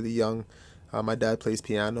really, really young. My dad plays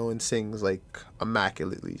piano and sings like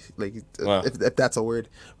immaculately. Like if that's a word,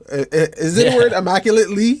 is it a word?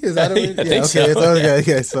 Immaculately, is that a word? I think so.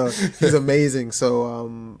 Okay. So he's amazing.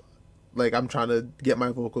 So like I'm trying to get my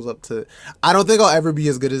vocals up to. I don't think I'll ever be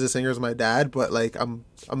as good as a singer as my dad, but like I'm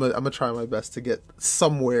gonna try my best to get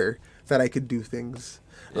somewhere that I could do things.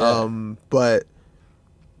 Yeah. But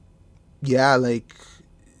yeah, like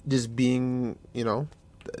just being, you know,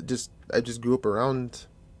 I just grew up around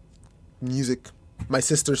music. My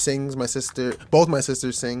sister sings. Both my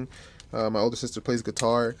sisters sing. My older sister plays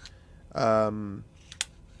guitar. It's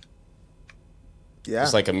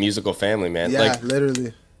like a musical family, man. Yeah, like,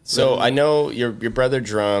 literally. So I know your brother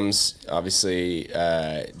drums. Obviously,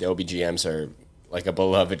 the OBGMs are like a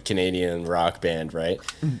beloved Canadian rock band, right?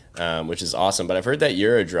 Which is awesome. But I've heard that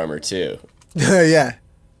you're a drummer too. Yeah.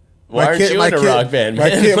 Why aren't you in a rock band,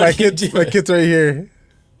 man? My kid's right here.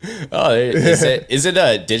 Oh, is it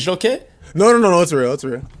a digital kit? No, it's real.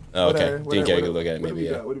 Oh, okay. Didn't get a good look at it. Maybe.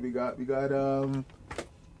 What do we got? We got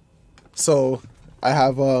So I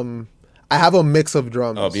have a mix of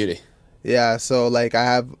drums. Oh, beauty. Yeah, so like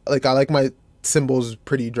I like my cymbals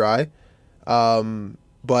pretty dry,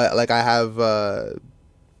 but like I have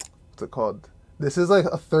what's it called? This is like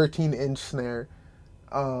a 13-inch snare,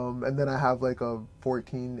 and then I have like a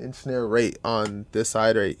 14-inch snare right on this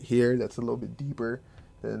side right here. That's a little bit deeper.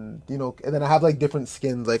 And you know, and then I have like different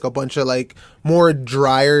skins, like a bunch of like more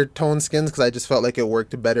drier tone skins, because I just felt like it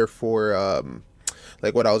worked better for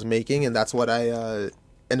like what I was making, and that's what I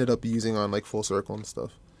ended up using on like Full Circle and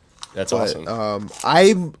stuff. That's awesome.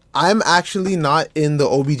 I'm actually not in the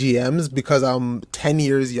OBGMs because I'm 10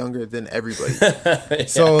 years younger than everybody. Yeah.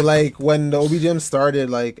 So like when the OBGM started,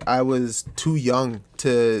 like I was too young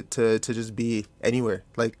to just be anywhere.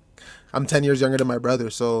 Like I'm 10 years younger than my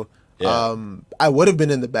brother, so. Yeah. I would have been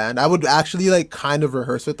in the band. I would actually like kind of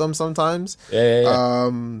rehearse with them sometimes. Yeah.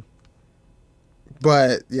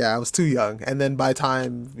 But yeah, I was too young, and then by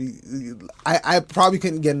time I probably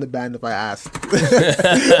couldn't get in the band if I asked. But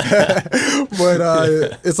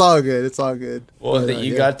it's all good. It's all good. Well, but,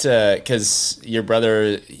 you got because your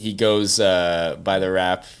brother, he goes by the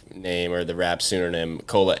rap name or the rap pseudonym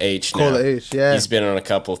Cola H. Now. Cola H, yeah. He's been on a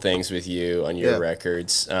couple things with you on your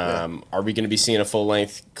records. Are we going to be seeing a full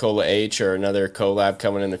length Cola H or another collab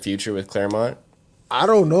coming in the future with Claremont? I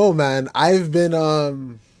don't know, man. I've been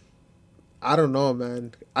I don't know,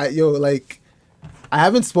 man. I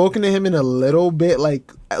haven't spoken to him in a little bit.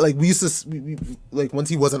 Like we used to, like once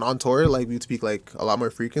he wasn't on tour, like we'd speak like a lot more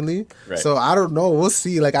frequently. Right. So I don't know. We'll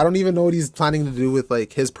see. Like I don't even know what he's planning to do with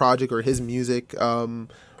like his project or his music.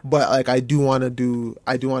 But like I do want to do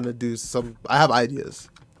some. I have ideas.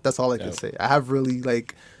 That's all I can say. I have really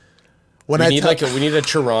like. We need a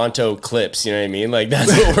Toronto Clips. You know what I mean? Like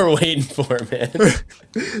that's what we're waiting for, man.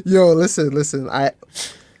 Yo, listen.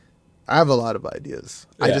 I have a lot of ideas.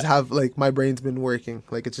 Yeah. I just have like my brain's been working,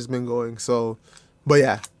 like it's just been going. So, but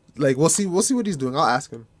yeah, like we'll see what he's doing. I'll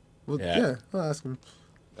ask him. I'll ask him.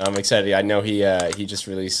 I'm excited. I know he just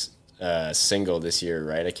released a single this year,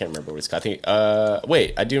 right? I can't remember what it's called. I think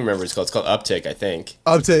I do remember what it's called. It's called Uptick, I think.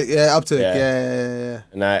 Uptick. Yeah.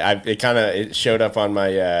 And it showed up on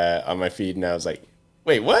my feed, and I was like,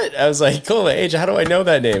 wait, what? I was like, Cola H, how do I know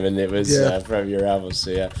that name? And it was from your album. So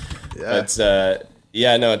yeah. But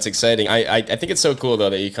yeah, no, it's exciting. I think it's so cool though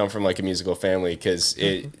that you come from like a musical family, because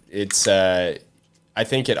it's I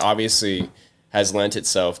think it obviously has lent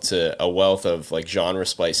itself to a wealth of like genre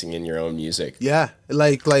splicing in your own music. Yeah,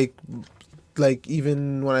 like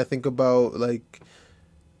even when I think about like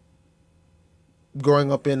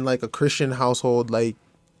growing up in like a Christian household, like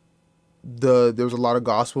there was a lot of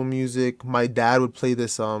gospel music. My dad would play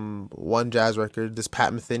this one jazz record, this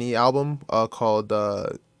Pat Metheny album called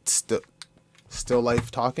Still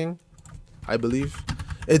Life Talking, I believe.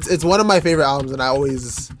 It's one of my favorite albums, and I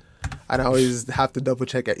always have to double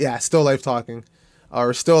check it. Yeah, Still Life Talking,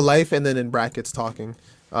 or Still Life, and then in brackets Talking.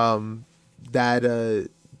 That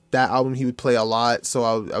album he would play a lot, so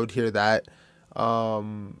I would hear that.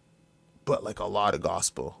 But like a lot of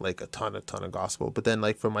gospel, like a ton of gospel. But then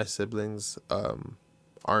like for my siblings,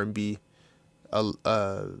 R&B,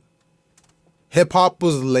 hip hop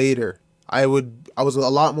was later. I was a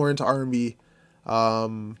lot more into R&B.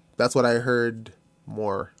 That's what I heard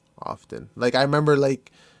more often. Like I remember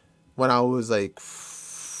like when I was like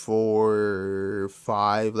 4 or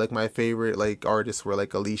 5, like my favorite like artists were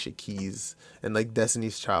like Alicia Keys and like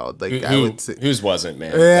Destiny's Child. Like I would say, whose wasn't,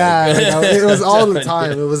 man? Yeah, like, it was all the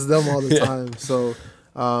time. It was them all the time. So,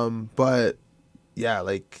 but yeah,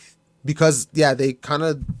 like because they kind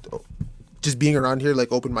of just being around here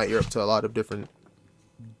like opened my ear up to a lot of different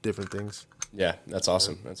things. Yeah, that's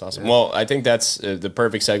awesome. That's awesome. Yeah. Well, I think that's the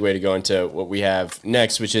perfect segue to go into what we have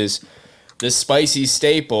next, which is the Spicy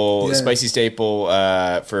Staple. Yeah. Spicy Staple,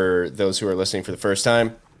 for those who are listening for the first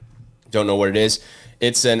time, don't know what it is.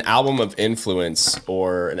 It's an album of influence,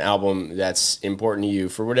 or an album that's important to you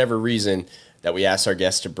for whatever reason that we asked our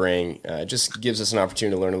guests to bring. It just gives us an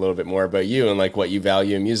opportunity to learn a little bit more about you and like what you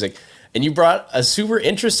value in music. And you brought a super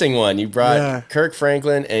interesting one. You brought Kirk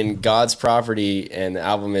Franklin and God's Property, and the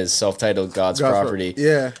album is self-titled God's Property.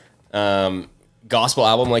 Yeah. Gospel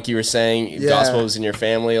album, like you were saying. Yeah. Gospel is in your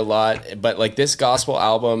family a lot. But like this gospel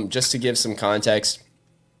album, just to give some context,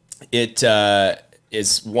 it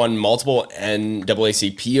is won multiple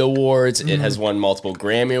NAACP awards. Mm-hmm. It has won multiple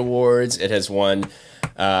Grammy awards. It has won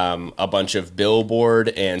a bunch of Billboard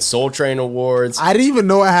and Soul Train awards. I didn't even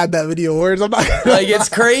know I had that video awards. I'm not like, it's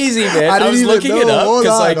crazy, man. I was looking it up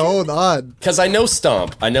hold on, because I know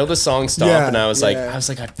Stomp. I know the song Stomp, and I was like,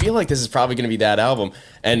 I feel like this is probably going to be that album,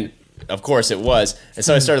 and of course it was. And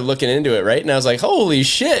so I started looking into it, right? And I was like, holy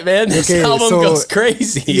shit, man, this album goes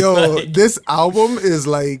crazy. Yo, like, this album is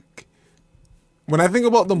like, when I think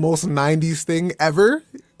about the most 90s thing ever,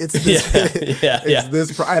 it's this.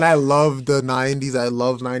 This, and I love the 90s. I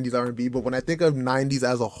love 90s R&B. But when I think of 90s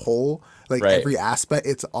as a whole, like every aspect,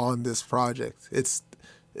 it's on this project. It's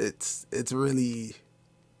really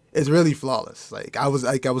flawless. Like I was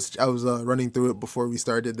running through it before we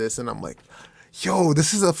started this, and I'm like, yo,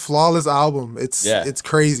 this is a flawless album. It's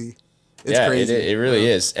crazy. It's crazy. It really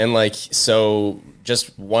is. And like, so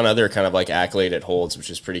just one other kind of like accolade it holds, which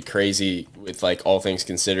is pretty crazy with like all things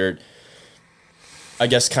considered, I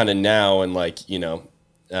guess kind of now, and like, you know,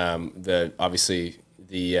 obviously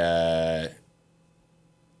the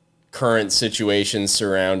current situation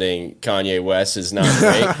surrounding Kanye West is not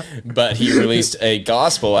great, but he released a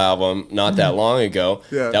gospel album not that long ago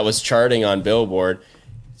that was charting on Billboard.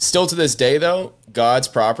 Still to this day though, God's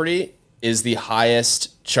Property is the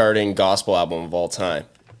highest charting gospel album of all time.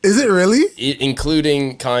 Is it really?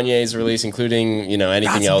 Including Kanye's release, including, you know,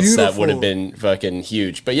 anything else beautiful. That would have been fucking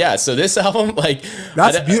huge. But yeah, so this album, like...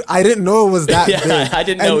 That's beautiful. I didn't know it was that big. I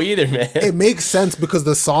didn't know either, man. It makes sense because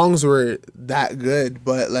the songs were that good.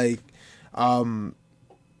 But like, yeah,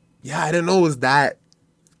 I didn't know it was that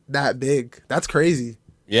big. That's crazy.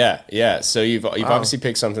 Yeah. So you've obviously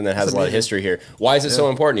picked something that has a lot of history here. Why is it so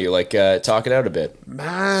important to you? Like, talk it out a bit.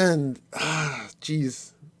 Man, jeez.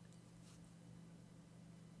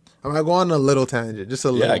 I'm going to go on a little tangent, just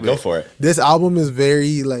a little bit. Yeah, go for it. This album is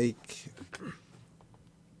very, like,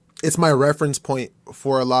 it's my reference point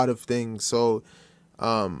for a lot of things. So,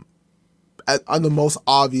 on the most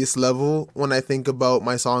obvious level, when I think about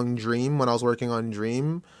my song Dream, when I was working on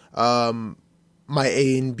Dream, my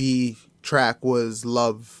A and B track was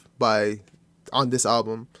Love on this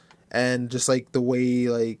album. And just, like, the way,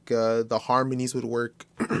 like, the harmonies would work,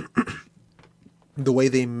 the way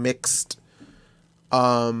they mixed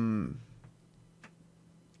the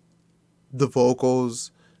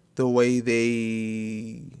vocals, the way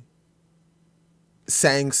they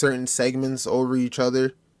sang certain segments over each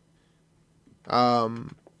other,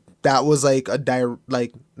 that was like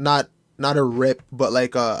not a rip, but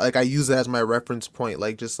like I use it as my reference point,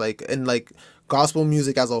 like just like, and like gospel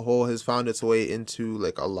music as a whole has found its way into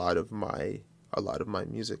like a lot of my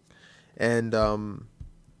music, and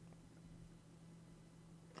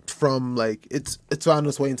from like it's found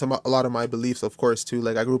its way into a lot of my beliefs, of course, too.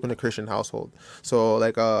 Like I grew up in a Christian household, so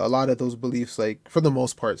like a lot of those beliefs, like for the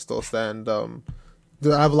most part, still stand. I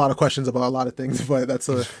have a lot of questions about a lot of things, but that's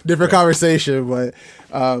a different conversation. But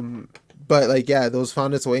like yeah, those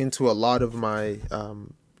found its way into a lot of my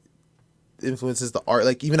influences, the art,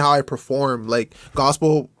 like even how I perform. Like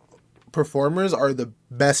gospel performers are the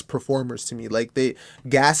best performers to me. Like they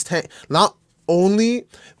gas tank, not only.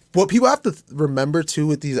 What people have to remember, too,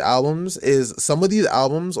 with these albums is some of these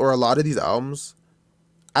albums, or a lot of these albums,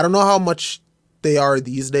 I don't know how much they are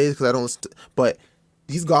these days because I don't listen to, but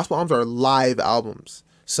these gospel albums are live albums.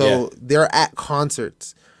 So they're at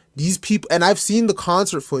concerts. These people, and I've seen the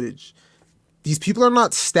concert footage, these people are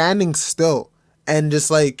not standing still and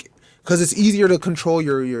just like, because it's easier to control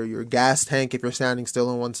your gas tank if you're standing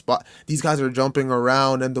still in one spot. These guys are jumping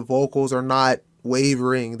around and the vocals are not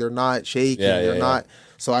wavering. They're not shaking. They're not...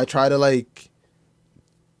 So I try to like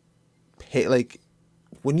pay, like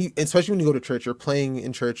especially when you go to church, you're playing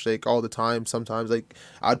in church like all the time. Sometimes like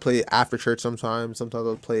I'd play after church sometimes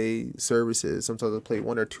I'll play services. Sometimes I'll play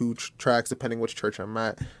one or two tracks depending which church I'm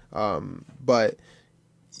at. But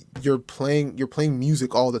you're playing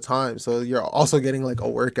music all the time. So you're also getting like a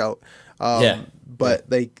workout. But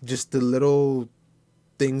like just the little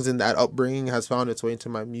things in that upbringing has found its way into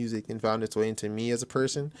my music and found its way into me as a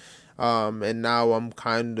person. And now I'm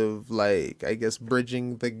kind of like, I guess,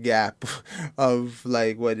 bridging the gap of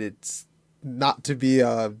like what it's not to be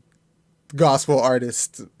a gospel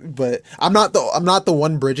artist, but I'm not the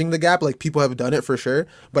one bridging the gap. Like people have done it for sure,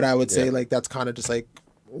 but I would say like that's kind of just like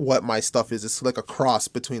what my stuff is. It's like a cross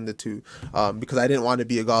between the two, because I didn't want to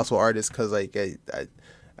be a gospel artist because like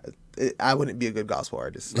I wouldn't be a good gospel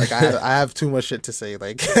artist. Like I have too much shit to say.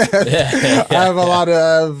 Like I have a lot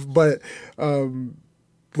of, but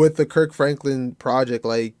with the Kirk Franklin project,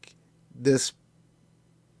 like this,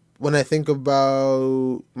 when I think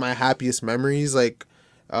about my happiest memories, like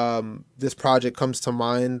this project comes to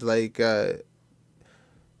mind. Like I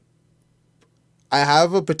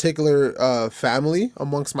have a particular family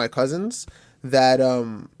amongst my cousins that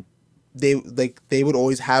they would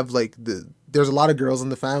always have like there's a lot of girls in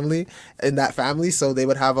that family, so they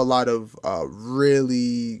would have a lot of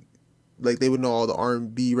really, like they would know all the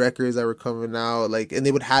R&B records that were coming out, like, and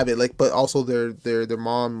they would have it, like, but also their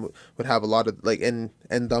mom would have a lot of like, and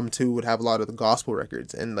them too would have a lot of the gospel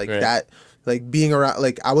records, and like that, like being around,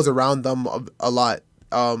 like I was around them a lot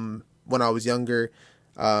when I was younger,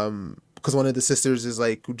 because one of the sisters is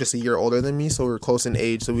like just a year older than me, so we were close in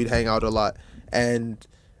age, so we'd hang out a lot, and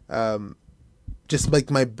just like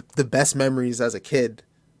the best memories as a kid,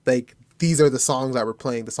 like these are the songs that were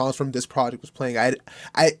playing, the songs from this project was playing.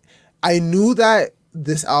 I knew that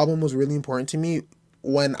this album was really important to me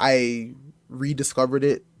when I rediscovered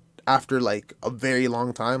it after like a very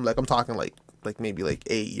long time. Like I'm talking like maybe like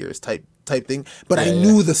 8 years type thing. But I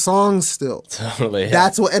knew the songs still. Totally. Yeah.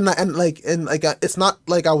 That's what, and it's not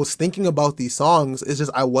like I was thinking about these songs. It's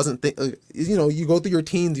just I wasn't you know, you go through your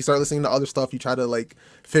teens, you start listening to other stuff, you try to like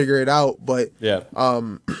figure it out. But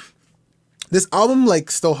this album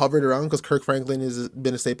like still hovered around because Kirk Franklin has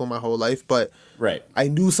been a staple my whole life, but I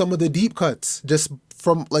knew some of the deep cuts just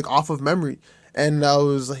from like off of memory, and I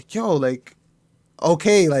was like, yo, like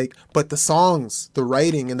okay, like, but the songs, the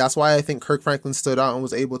writing, and that's why I think Kirk Franklin stood out and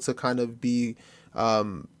was able to kind of be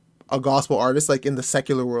a gospel artist, like in the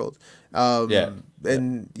secular world.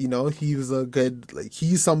 And you know, he was a good, like,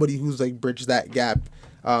 he's somebody who's like bridged that gap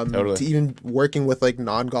Totally. to even working with like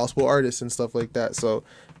non-gospel artists and stuff like that. So,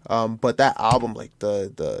 but that album, like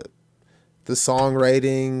the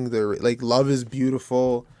songwriting, the like Love is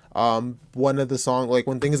Beautiful. One of the songs, like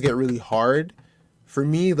when things get really hard, for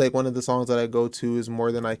me, like one of the songs that I go to is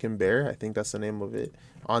More Than I Can Bear. I think that's the name of it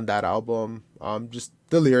on that album. Just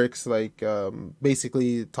the lyrics, like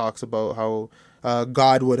basically talks about how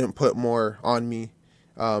God wouldn't put more on me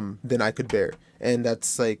than I could bear, and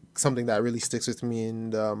that's like something that really sticks with me.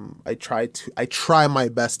 And I try my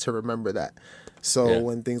best to remember that. So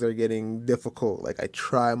when things are getting difficult, like I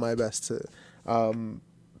try my best to,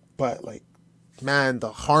 but like, man,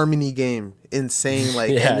 the harmony game, insane. Like,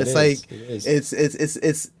 and it's like,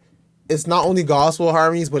 it's not only gospel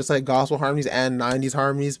harmonies, but it's like gospel harmonies and 90s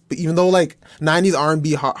harmonies. But even though like 90s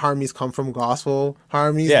R&B harmonies come from gospel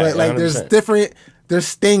harmonies, but like 100%. There's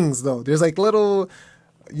stings though. There's like little,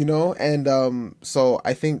 you know, and so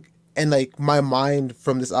I think, and like my mind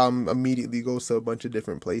from this album immediately goes to a bunch of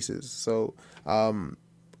different places. So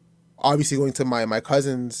obviously going to my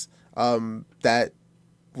cousins that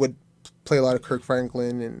would play a lot of Kirk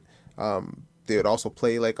Franklin, and they would also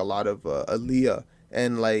play like a lot of Aaliyah.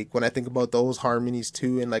 And like when I think about those harmonies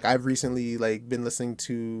too, and like I've recently like been listening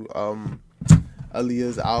to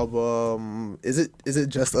Aaliyah's album. Is it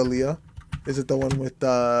just Aaliyah? Is it the one with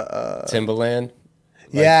Timbaland?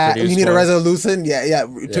 Like, yeah, We Need a Resolution. Yeah.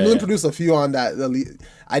 Timbaland produced a few on that.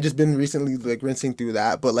 I just been recently like rinsing through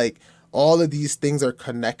that, but like all of these things are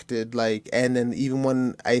connected. Like, and then even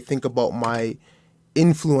when I think about my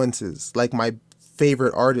influences, like my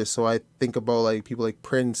favorite artists, so I think about like people like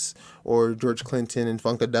Prince or George Clinton and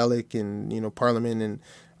Funkadelic and, you know, Parliament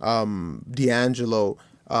and D'Angelo.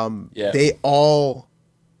 They all,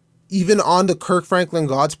 even on the Kirk Franklin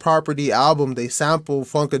God's Property album, they sample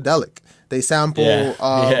Funkadelic. They sample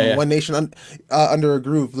One Nation Under a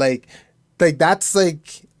Groove. Like that's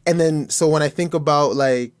like, and then so when I think about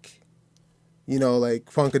like, you know, like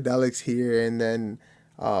Funkadelic's here, and then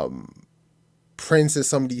Prince is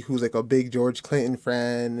somebody who's like a big George Clinton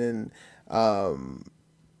fan, and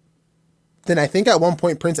then I think at one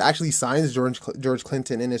point Prince actually signs George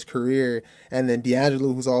Clinton in his career, and then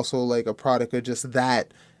D'Angelo, who's also like a product of just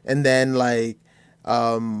that, and then like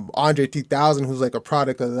Andre 3000, who's like a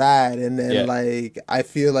product of that, and then like I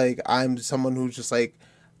feel like I'm someone who's just like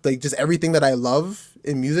just everything that I love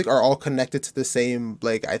in music are all connected to the same,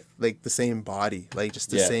 like the same body, like just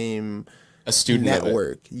the same a student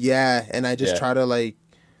network. And I just try to like,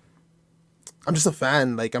 I'm just a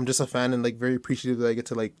fan, and like very appreciative that I get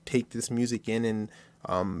to like take this music in, and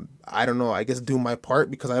I don't know, I guess do my part,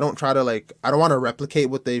 because I don't try to like, I don't want to replicate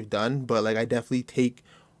what they've done, but like I definitely take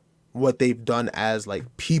what they've done as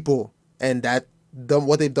like people, and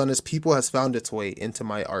what they've done as people has found its way into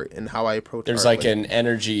my art and how I approach There's art. Like an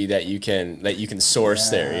energy that you can source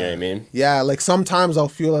there, you know what I mean? Yeah, like sometimes I'll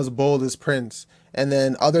feel as bold as Prince, and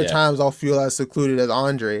then other times I'll feel as secluded as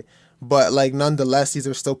Andre. But like nonetheless, these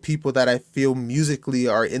are still people that I feel musically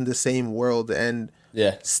are in the same world, and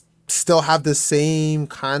still have the same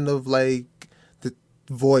kind of like the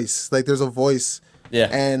voice. Like there's a voice,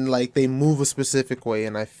 and like they move a specific way,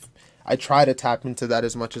 and I try to tap into that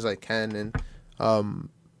as much as I can, and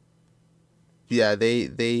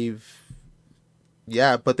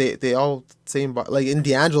but they all same, like in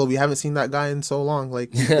D'Angelo, we haven't seen that guy in so long.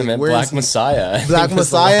 Like, man, Black Messiah, and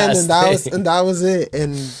that was it.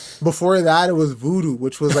 And before that, it was Voodoo,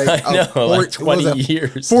 which was like like 20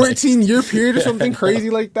 years, 14-year period or something crazy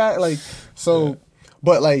like that. Like so,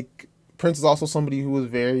 but like Prince is also somebody who was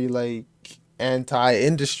very like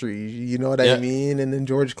anti-industry, you know what I mean? And then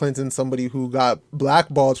George Clinton, somebody who got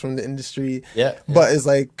blackballed from the industry, but is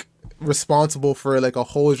like responsible for like a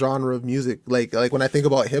whole genre of music. Like when I think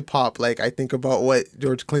about hip hop, like I think about what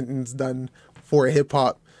George Clinton's done for hip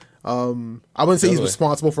hop. I wouldn't say he's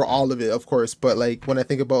responsible for all of it, of course, but like when I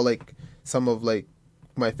think about like some of like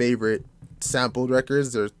my favorite sampled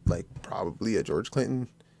records, there's like probably a George Clinton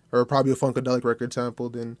or probably a Funkadelic record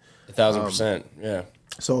sampled, and 1,000%,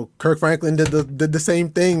 So Kirk Franklin did the same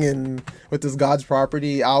thing, and with this God's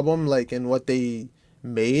Property album, like, and what they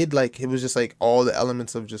made, like it was just like all the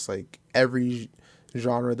elements of just like every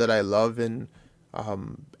genre that I love, and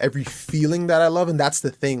every feeling that I love. And that's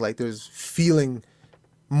the thing, like there's feeling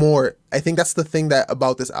more. I think that's the thing that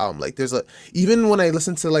about this album, like there's even when I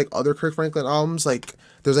listen to like other Kirk Franklin albums, like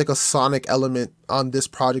there's like a sonic element on this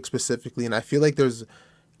project specifically, and I feel like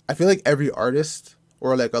every artist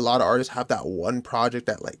or like a lot of artists have that one project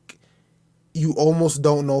that like you almost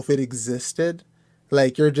don't know if it existed.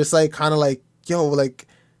 Like you're just like kind of like, yo, like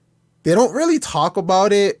they don't really talk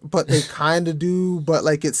about it, but they kind of do. But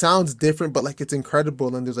like it sounds different, but like it's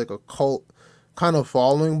incredible, and there's like a cult kind of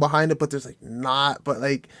following behind it. But there's like not, but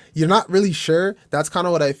like you're not really sure. That's kind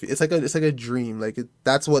of what I feel. It's like a dream. Like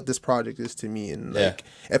that's what this project is to me. And like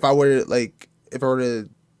if I were to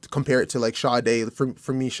compare it to like Sade,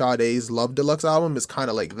 for me, Sade's Love Deluxe album is kind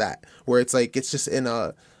of like that, where it's like it's just in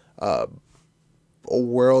a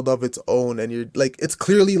world of its own, and you're like, it's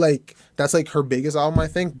clearly like that's like her biggest album, I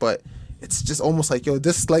think, but it's just almost like, yo,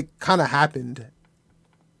 this like kind of happened,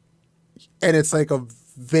 and it's like a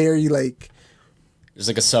very like there's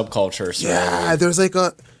like a subculture. Yeah, there's like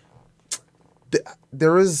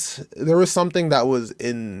there was something that was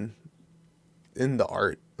in the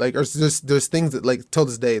art, like there's things that like till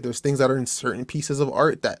this day there's things that are in certain pieces of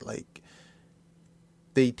art that like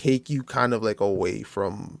they take you kind of like away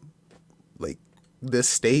from like this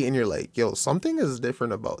state, and you're like, yo, something is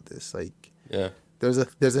different about this. Like, yeah, there's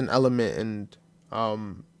an element, and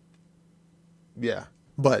yeah,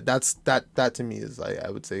 but that to me is like,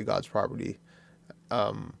 I would say God's Property.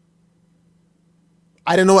 I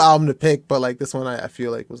didn't know what album to pick, but like this one I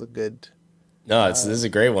feel like was a good. No, this is a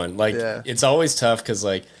great one. Like it's always tough because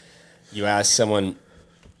like you ask someone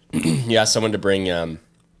to bring a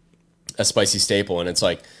spicy staple, and it's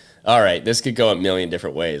like, all right, this could go a million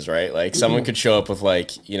different ways, right? Like someone could show up with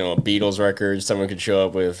like, you know, a Beatles record, someone could show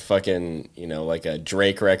up with fucking, you know, like a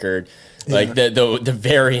Drake record. Like the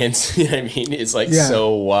variance, you know what I mean? It's like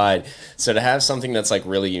so wide. So to have something that's like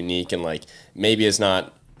really unique and like maybe is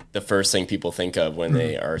not the first thing people think of when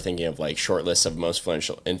they are thinking of like short lists of most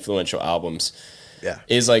influential albums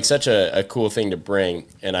is like such a cool thing to bring,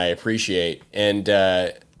 and I appreciate. And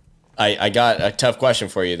I got a tough question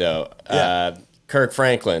for you though. Kirk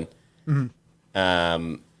Franklin,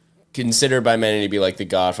 considered by many to be like the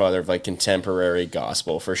godfather of like contemporary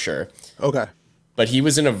gospel for sure. Okay. But he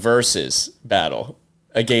was in a versus battle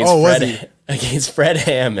against Fred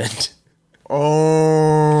Hammond.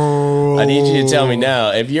 Oh. I need you to tell me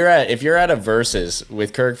now, if you're at a versus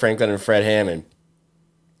with Kirk Franklin and Fred Hammond,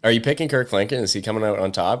 are you picking Kirk Franklin? Is he coming out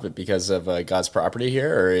on top because of God's Property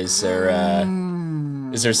here, or is there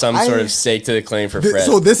some sort of stake to the claim for Fred?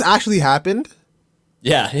 So this actually happened?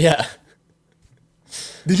 Yeah.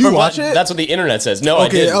 Did you watch it? That's what the internet says. No, I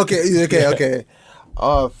didn't. Okay.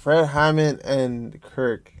 Fred Hammond and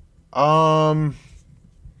Kirk. Damn.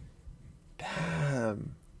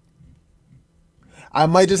 I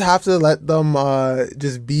might just have to let them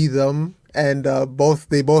just be them, and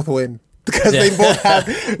they both win because they both have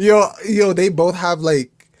they both have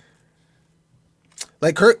like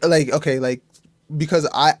Kirk, like, okay, like, because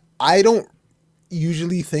I don't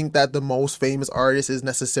usually think that the most famous artist is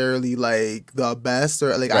necessarily like the best,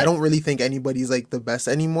 or like I don't really think anybody's like the best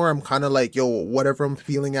anymore. I'm kind of like, yo, whatever I'm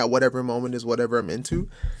feeling at whatever moment is whatever I'm into,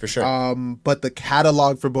 for sure. But the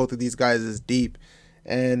catalog for both of these guys is deep,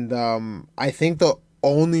 and I think the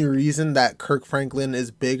only reason that Kirk Franklin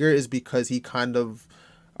is bigger is because he kind of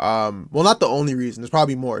well, not the only reason, there's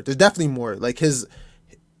probably more, there's definitely more, like there's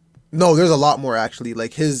a lot more actually.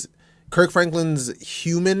 Like Kirk Franklin's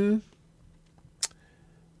human,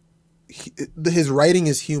 his writing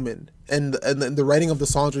is human, and the writing of the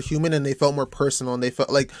songs were human, and they felt more personal, and they felt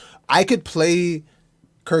like I could play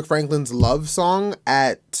Kirk Franklin's love song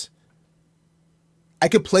I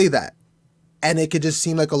could play that, and it could just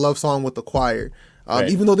seem like a love song with the choir,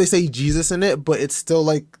 even though they say Jesus in it, but it's still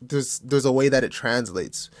like there's a way that it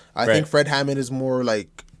translates. I think Fred Hammond is more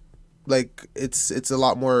like it's a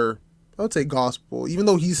lot more, I would say, gospel, even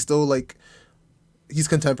though he's still like, he's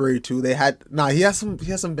contemporary too. He has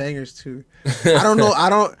some bangers too. I don't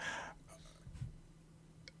know.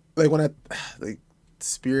 Like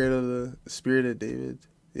Spirit of David.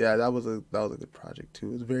 Yeah, that was a good project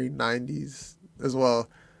too. It was very 90s as well.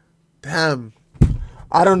 Damn.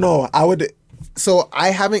 I don't know. So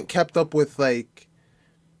I haven't kept up with, like,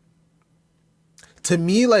 to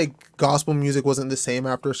me, like, gospel music wasn't the same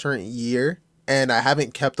after a certain year. And I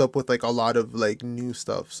haven't kept up with like a lot of like new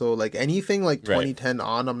stuff. So like anything like 2010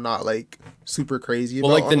 on, I'm not like super crazy about.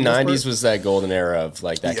 Well, like the 90s was that golden era of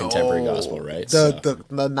like that contemporary gospel, right? The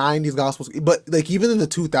 90s gospel, but like even in the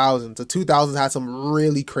 2000s had some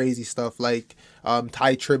really crazy stuff. Like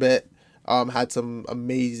Ty Tribbett had some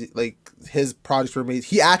amazing, like, his projects were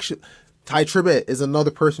amazing. Ty Tribbett is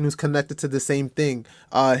another person who's connected to the same thing.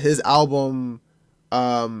 His album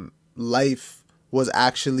Life was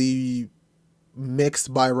actually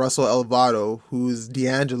mixed by Russell Elvado, who's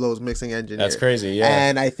D'Angelo's mixing engineer. That's crazy, yeah.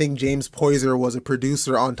 And I think James Poyser was a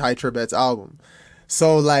producer on Ty Tribbett's album.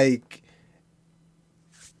 So like,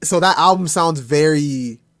 so that album sounds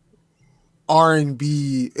very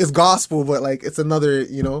R&B. It's gospel, but like it's another,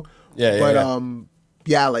 you know. Yeah. But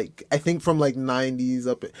yeah, like I think from like 90s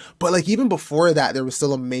up, but like even before that, there was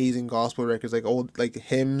still amazing gospel records, like old like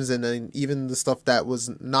hymns, and then even the stuff that was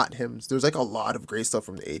not hymns. There's like a lot of great stuff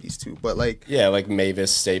from the 80s too. But like like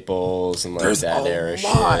Mavis Staples and like that era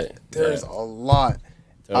shit. There's a lot.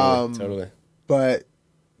 Totally. But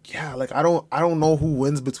yeah, like I don't know who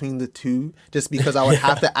wins between the two, just because I would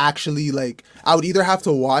have to actually like, I would either have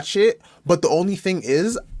to watch it, but the only thing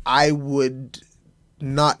is I would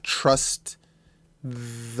not trust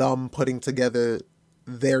them putting together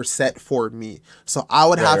their set for me. So I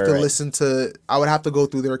would have to listen to, I would have to go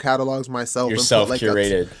through their catalogs myself. Yourself and put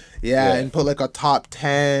curated. and put like a top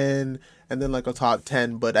 10 and then like a top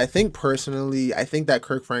 10. But I think personally, I think that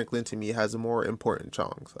Kirk Franklin to me has more important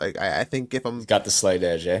songs. Like I think if I'm... He's got the slight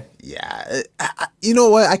edge, eh? Yeah. You know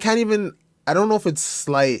what? I can't even... I don't know if it's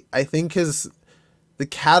slight. I think the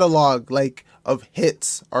catalog like of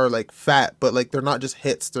hits are like fat, but like they're not just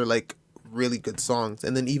hits. They're like really good songs,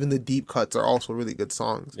 and then even the deep cuts are also really good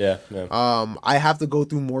songs. Yeah. I have to go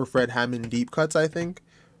through more Fred Hammond deep cuts, I think,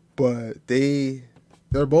 but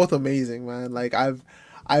they're both amazing, man. Like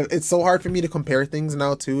it's so hard for me to compare things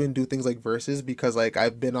now too and do things like verses, because like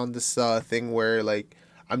I've been on this thing where like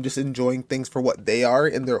I'm just enjoying things for what they are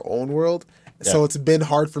in their own world. Yeah. So it's been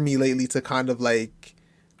hard for me lately to kind of like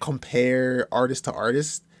compare artist to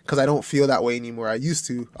artist, because I don't feel that way anymore. I used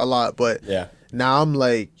to a lot, but yeah. Now I'm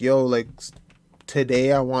like, yo, like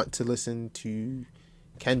today I want to listen to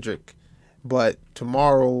Kendrick, but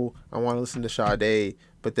tomorrow I want to listen to Sade,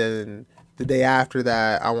 but then the day after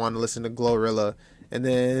that I want to listen to Glorilla, and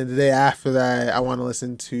then the day after that I want to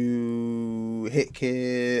listen to Hit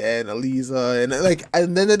Kid and Aliza,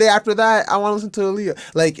 and then the day after that I want to listen to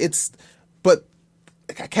Aaliyah. Like it's, but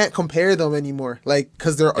like, I can't compare them anymore, like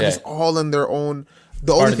because they're just all in their own.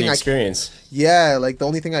 The Part only of thing the experience. like the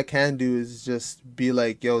only thing I can do is just be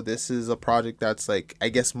like, yo, this is a project that's like, I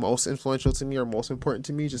guess, most influential to me or most important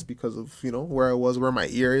to me, just because of, you know, where I was, where my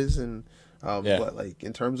ear is, and but like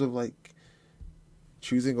in terms of like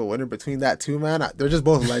choosing a winner between that two, man, they're just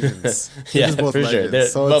both legends. Just both legends. Sure.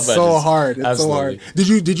 So it's so hard. It's Absolutely. So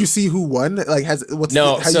hard. Did you see who won? Like, have you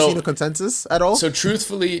seen a consensus at all? So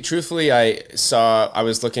truthfully, I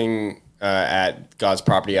was looking at God's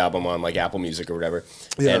Property album on like Apple Music or whatever,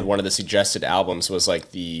 and one of the suggested albums was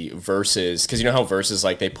like the Verses, because you know how Verses,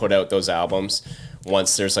 like they put out those albums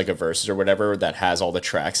once there's like a Verses or whatever that has all the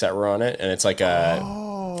tracks that were on it, and it's like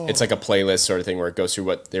it's like a playlist sort of thing where it goes through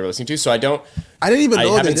what they were listening to. So I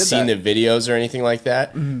haven't seen the videos or anything like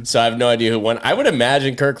that, so I have no idea who won. I would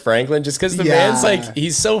imagine Kirk Franklin, just because the man's like,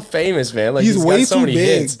 he's so famous, man. Like he's got so many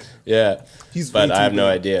hits. Yeah, but I have no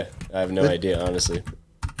idea. I have no idea, honestly.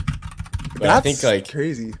 But I think like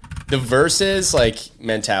crazy. The Verses like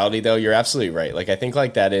mentality though, you're absolutely right. Like I think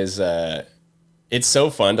like that is it's so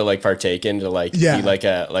fun to like partake in, to like be like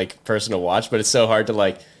a like person to watch, but it's so hard to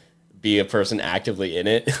like be a person actively in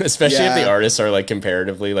it, especially if the artists are like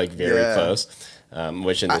comparatively like very close,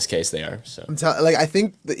 which in this case they are. So like I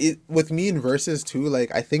think with me in Verses too,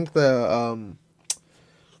 like I think I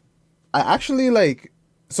actually like.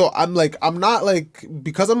 So I'm not like,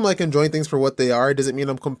 because I'm like enjoying things for what they are, doesn't mean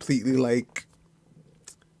I'm completely like,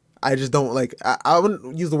 I just don't like, I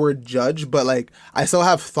wouldn't use the word judge, but like I still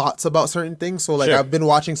have thoughts about certain things. So like I've been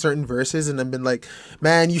watching certain verses and I've been like,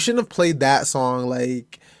 man, you shouldn't have played that song.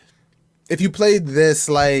 Like if you played this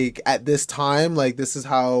like at this time, like this is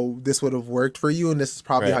how this would have worked for you, and this is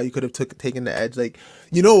probably how you could have taken the edge. Like,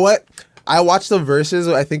 you know what? I watched the verses.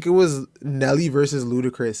 I think it was Nelly versus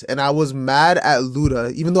Ludacris, and I was mad at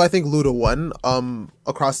Luda, even though I think Luda won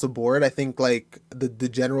across the board. I think like the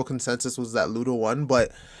general consensus was that Luda won,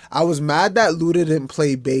 but I was mad that Luda didn't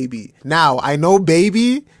play Baby. Now, I know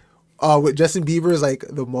Baby with Justin Bieber is like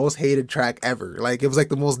the most hated track ever. Like it was like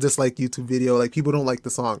the most disliked YouTube video. Like people don't like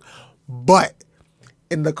the song, but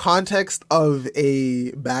in the context of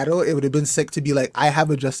a battle, it would have been sick to be like, I have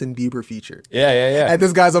a Justin Bieber feature. Yeah. And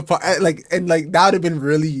this guy's that would have been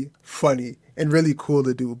really funny and really cool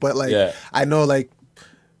to do. But like, I know like,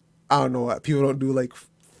 I don't know, people don't do like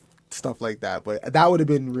stuff like that, but that would have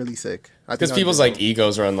been really sick. Because people's like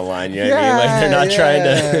egos are on the line, you know what I mean? Like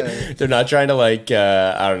they're not trying to like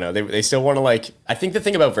I don't know. They still want to like. I think the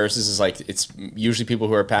thing about Versus is like it's usually people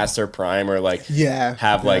who are past their prime or like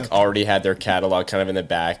have like already had their catalog kind of in the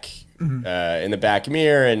back in the back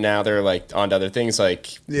mirror, and now they're like on to other things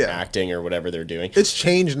like Yeah. acting or whatever they're doing. It's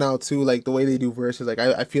changed now too, like the way they do verses. Like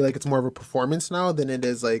I feel like it's more of a performance now than it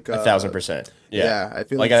is like 1,000%. Yeah. I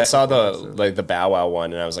feel like like I it's a saw the performance, like the Bow Wow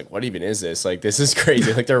one, and I was like, what even is this? Like, this is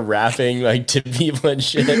crazy. Like, they're rapping like to people and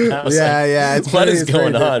shit. And I was yeah, like, yeah. what is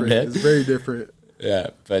going on, man? It's very different.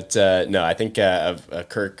 Yeah, but no, I think a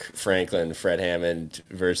Kirk Franklin, Fred Hammond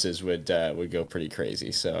versus would go pretty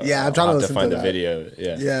crazy. So Yeah, I'm trying to have listen find to the that. video.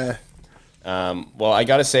 Yeah. Yeah. Well, I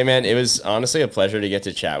gotta say, man, it was honestly a pleasure to get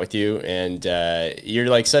to chat with you, and you're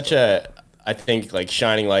like such a, I think, like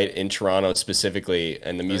shining light in Toronto specifically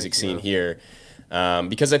and the music scene here,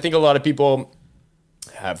 because I think a lot of people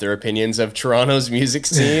have their opinions of Toronto's music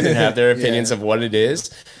scene and have their opinions of what it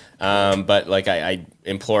is. But like I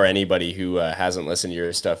implore anybody who hasn't listened to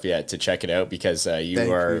your stuff yet to check it out, because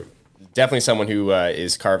you are definitely someone who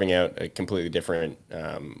is carving out a completely different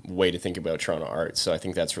way to think about Toronto art. So I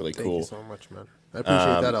think that's really cool. Thank you so much, man. I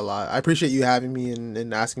appreciate that a lot. I appreciate you having me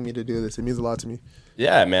and asking me to do this. It means a lot to me.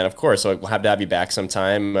 Yeah, man, of course. So we'll have to have you back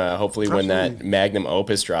sometime. Hopefully when that magnum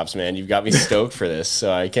opus drops, man. You've got me stoked for this,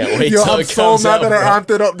 so I can't wait till it comes out. I'm so mad that I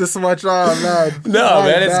amped it up this much. Oh, man. No,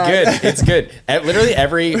 man, it's good. It's good. Literally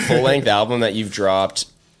every full-length album that you've dropped,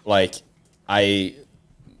 like,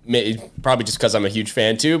 probably just because I'm a huge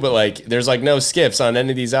fan too, but like there's like no skips on any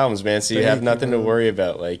of these albums, man. So you have nothing to worry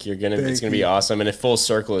about. Like it's gonna be awesome. And if Full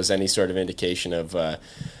Circle is any sort of indication of the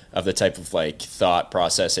type of like thought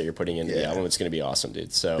process that you're putting into the album, it's gonna be awesome,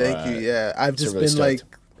 dude. So thank you. Yeah, I've just really been stoked. like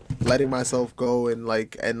letting myself go and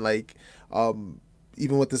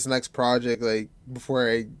even with this next project, like before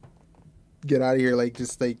I get out of here, like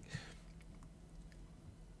just like.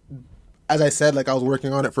 As I said, like I was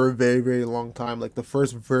working on it for a very, very long time. Like the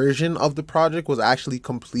first version of the project was actually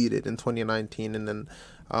completed in 2019, and then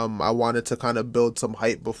I wanted to kind of build some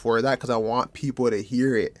hype before that because I want people to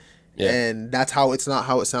hear it. Yeah. And that's how It's Not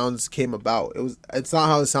How It Sounds came about. It's Not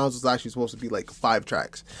How It Sounds was actually supposed to be like 5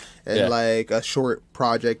 tracks and like a short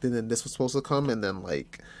project, and then this was supposed to come, and then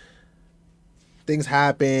like things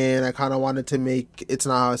happen. I kind of wanted to make It's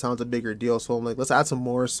Not How It Sounds a bigger deal, so I'm like, let's add some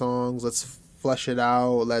more songs, let's flesh it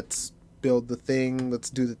out, let's build the thing,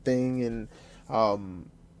 let's do the thing. And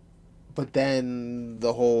but then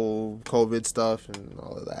the whole COVID stuff and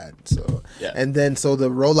all of that, so and then so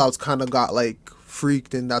the rollouts kind of got like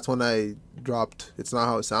freaked, and that's when I dropped It's Not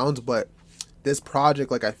How It Sounds. But this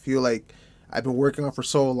project, like I feel like I've been working on for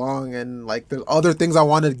so long, and like there's other things I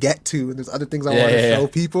want to get to, and there's other things I want to show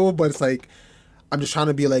people, but it's like I'm just trying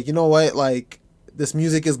to be like, you know what, like this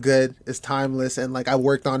music is good, it's timeless, and like I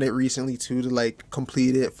worked on it recently too to like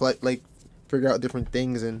complete it, like figure out different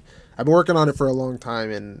things, and I've been working on it for a long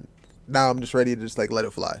time, and now I'm just ready to just like let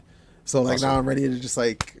it fly. So like now I'm ready to just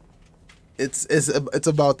like it's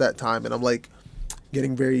about that time, and I'm like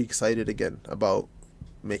getting very excited again about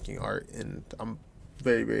making art, and I'm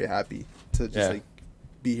very, very happy to just like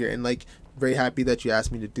be here, and like very happy that you asked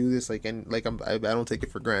me to do this, like, and like I don't take it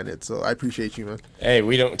for granted, so I appreciate you, man. Hey,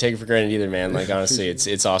 we don't take it for granted either, man. Like honestly,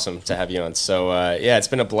 it's awesome to have you on. So yeah, it's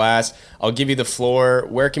been a blast. I'll give you the floor.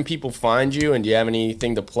 Where can people find you, and do you have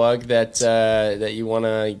anything to plug that you want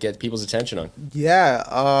to get people's attention on? Yeah,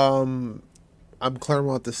 I'm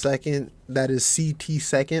Claremont the Second. That is CT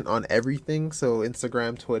Second on everything. So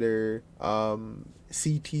Instagram, Twitter,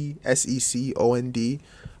 CT SECOND.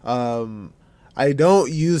 I don't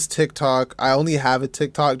use TikTok. I only have a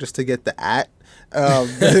TikTok just to get the @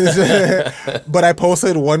 but I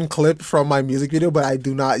posted one clip from my music video, but I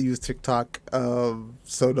do not use TikTok.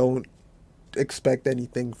 So don't expect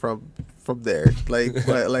anything from there. Like,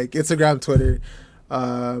 but like Instagram, Twitter,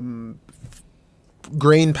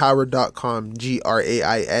 grainpowered.com,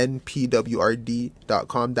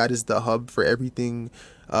 GRAINPWRD.com. That is the hub for everything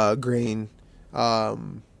grain.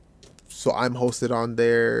 So I'm hosted on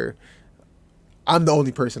there. I'm the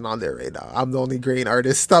only person on there right now. I'm the only grain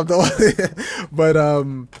artist. I'm the only, but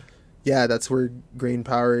yeah, that's where Grain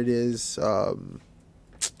Powered is.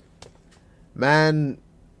 Man,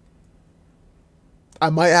 I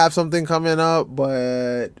might have something coming up,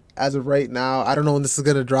 but as of right now, I don't know when this is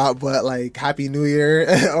gonna drop. But like, Happy New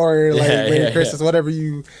Year or like Merry Christmas, whatever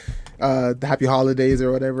you, Happy Holidays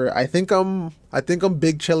or whatever. I think I'm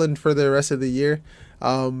big chilling for the rest of the year.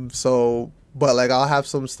 So, but like, I'll have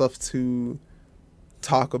some stuff to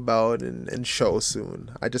talk about and show soon.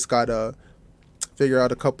 I just gotta figure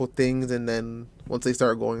out a couple things, and then once they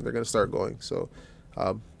start going, they're gonna start going. So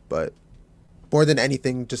but more than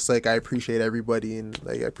anything, just like I appreciate everybody, and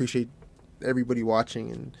like I appreciate everybody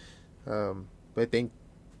watching, and I thank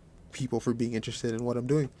people for being interested in what I'm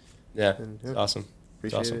doing. Yeah, awesome.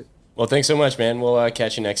 Appreciate awesome. it. Well, thanks so much, man. We'll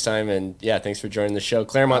catch you next time. And yeah, thanks for joining the show.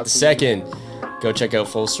 Claremont II. Go check out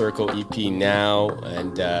Full Circle EP now,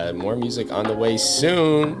 and more music on the way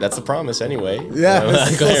soon. That's the promise, anyway. Yeah,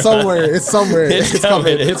 it's somewhere. It's somewhere. It's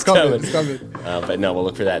coming. It's coming. It's coming. But no, we'll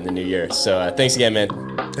look for that in the new year. So thanks again, man.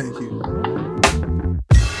 Thank you.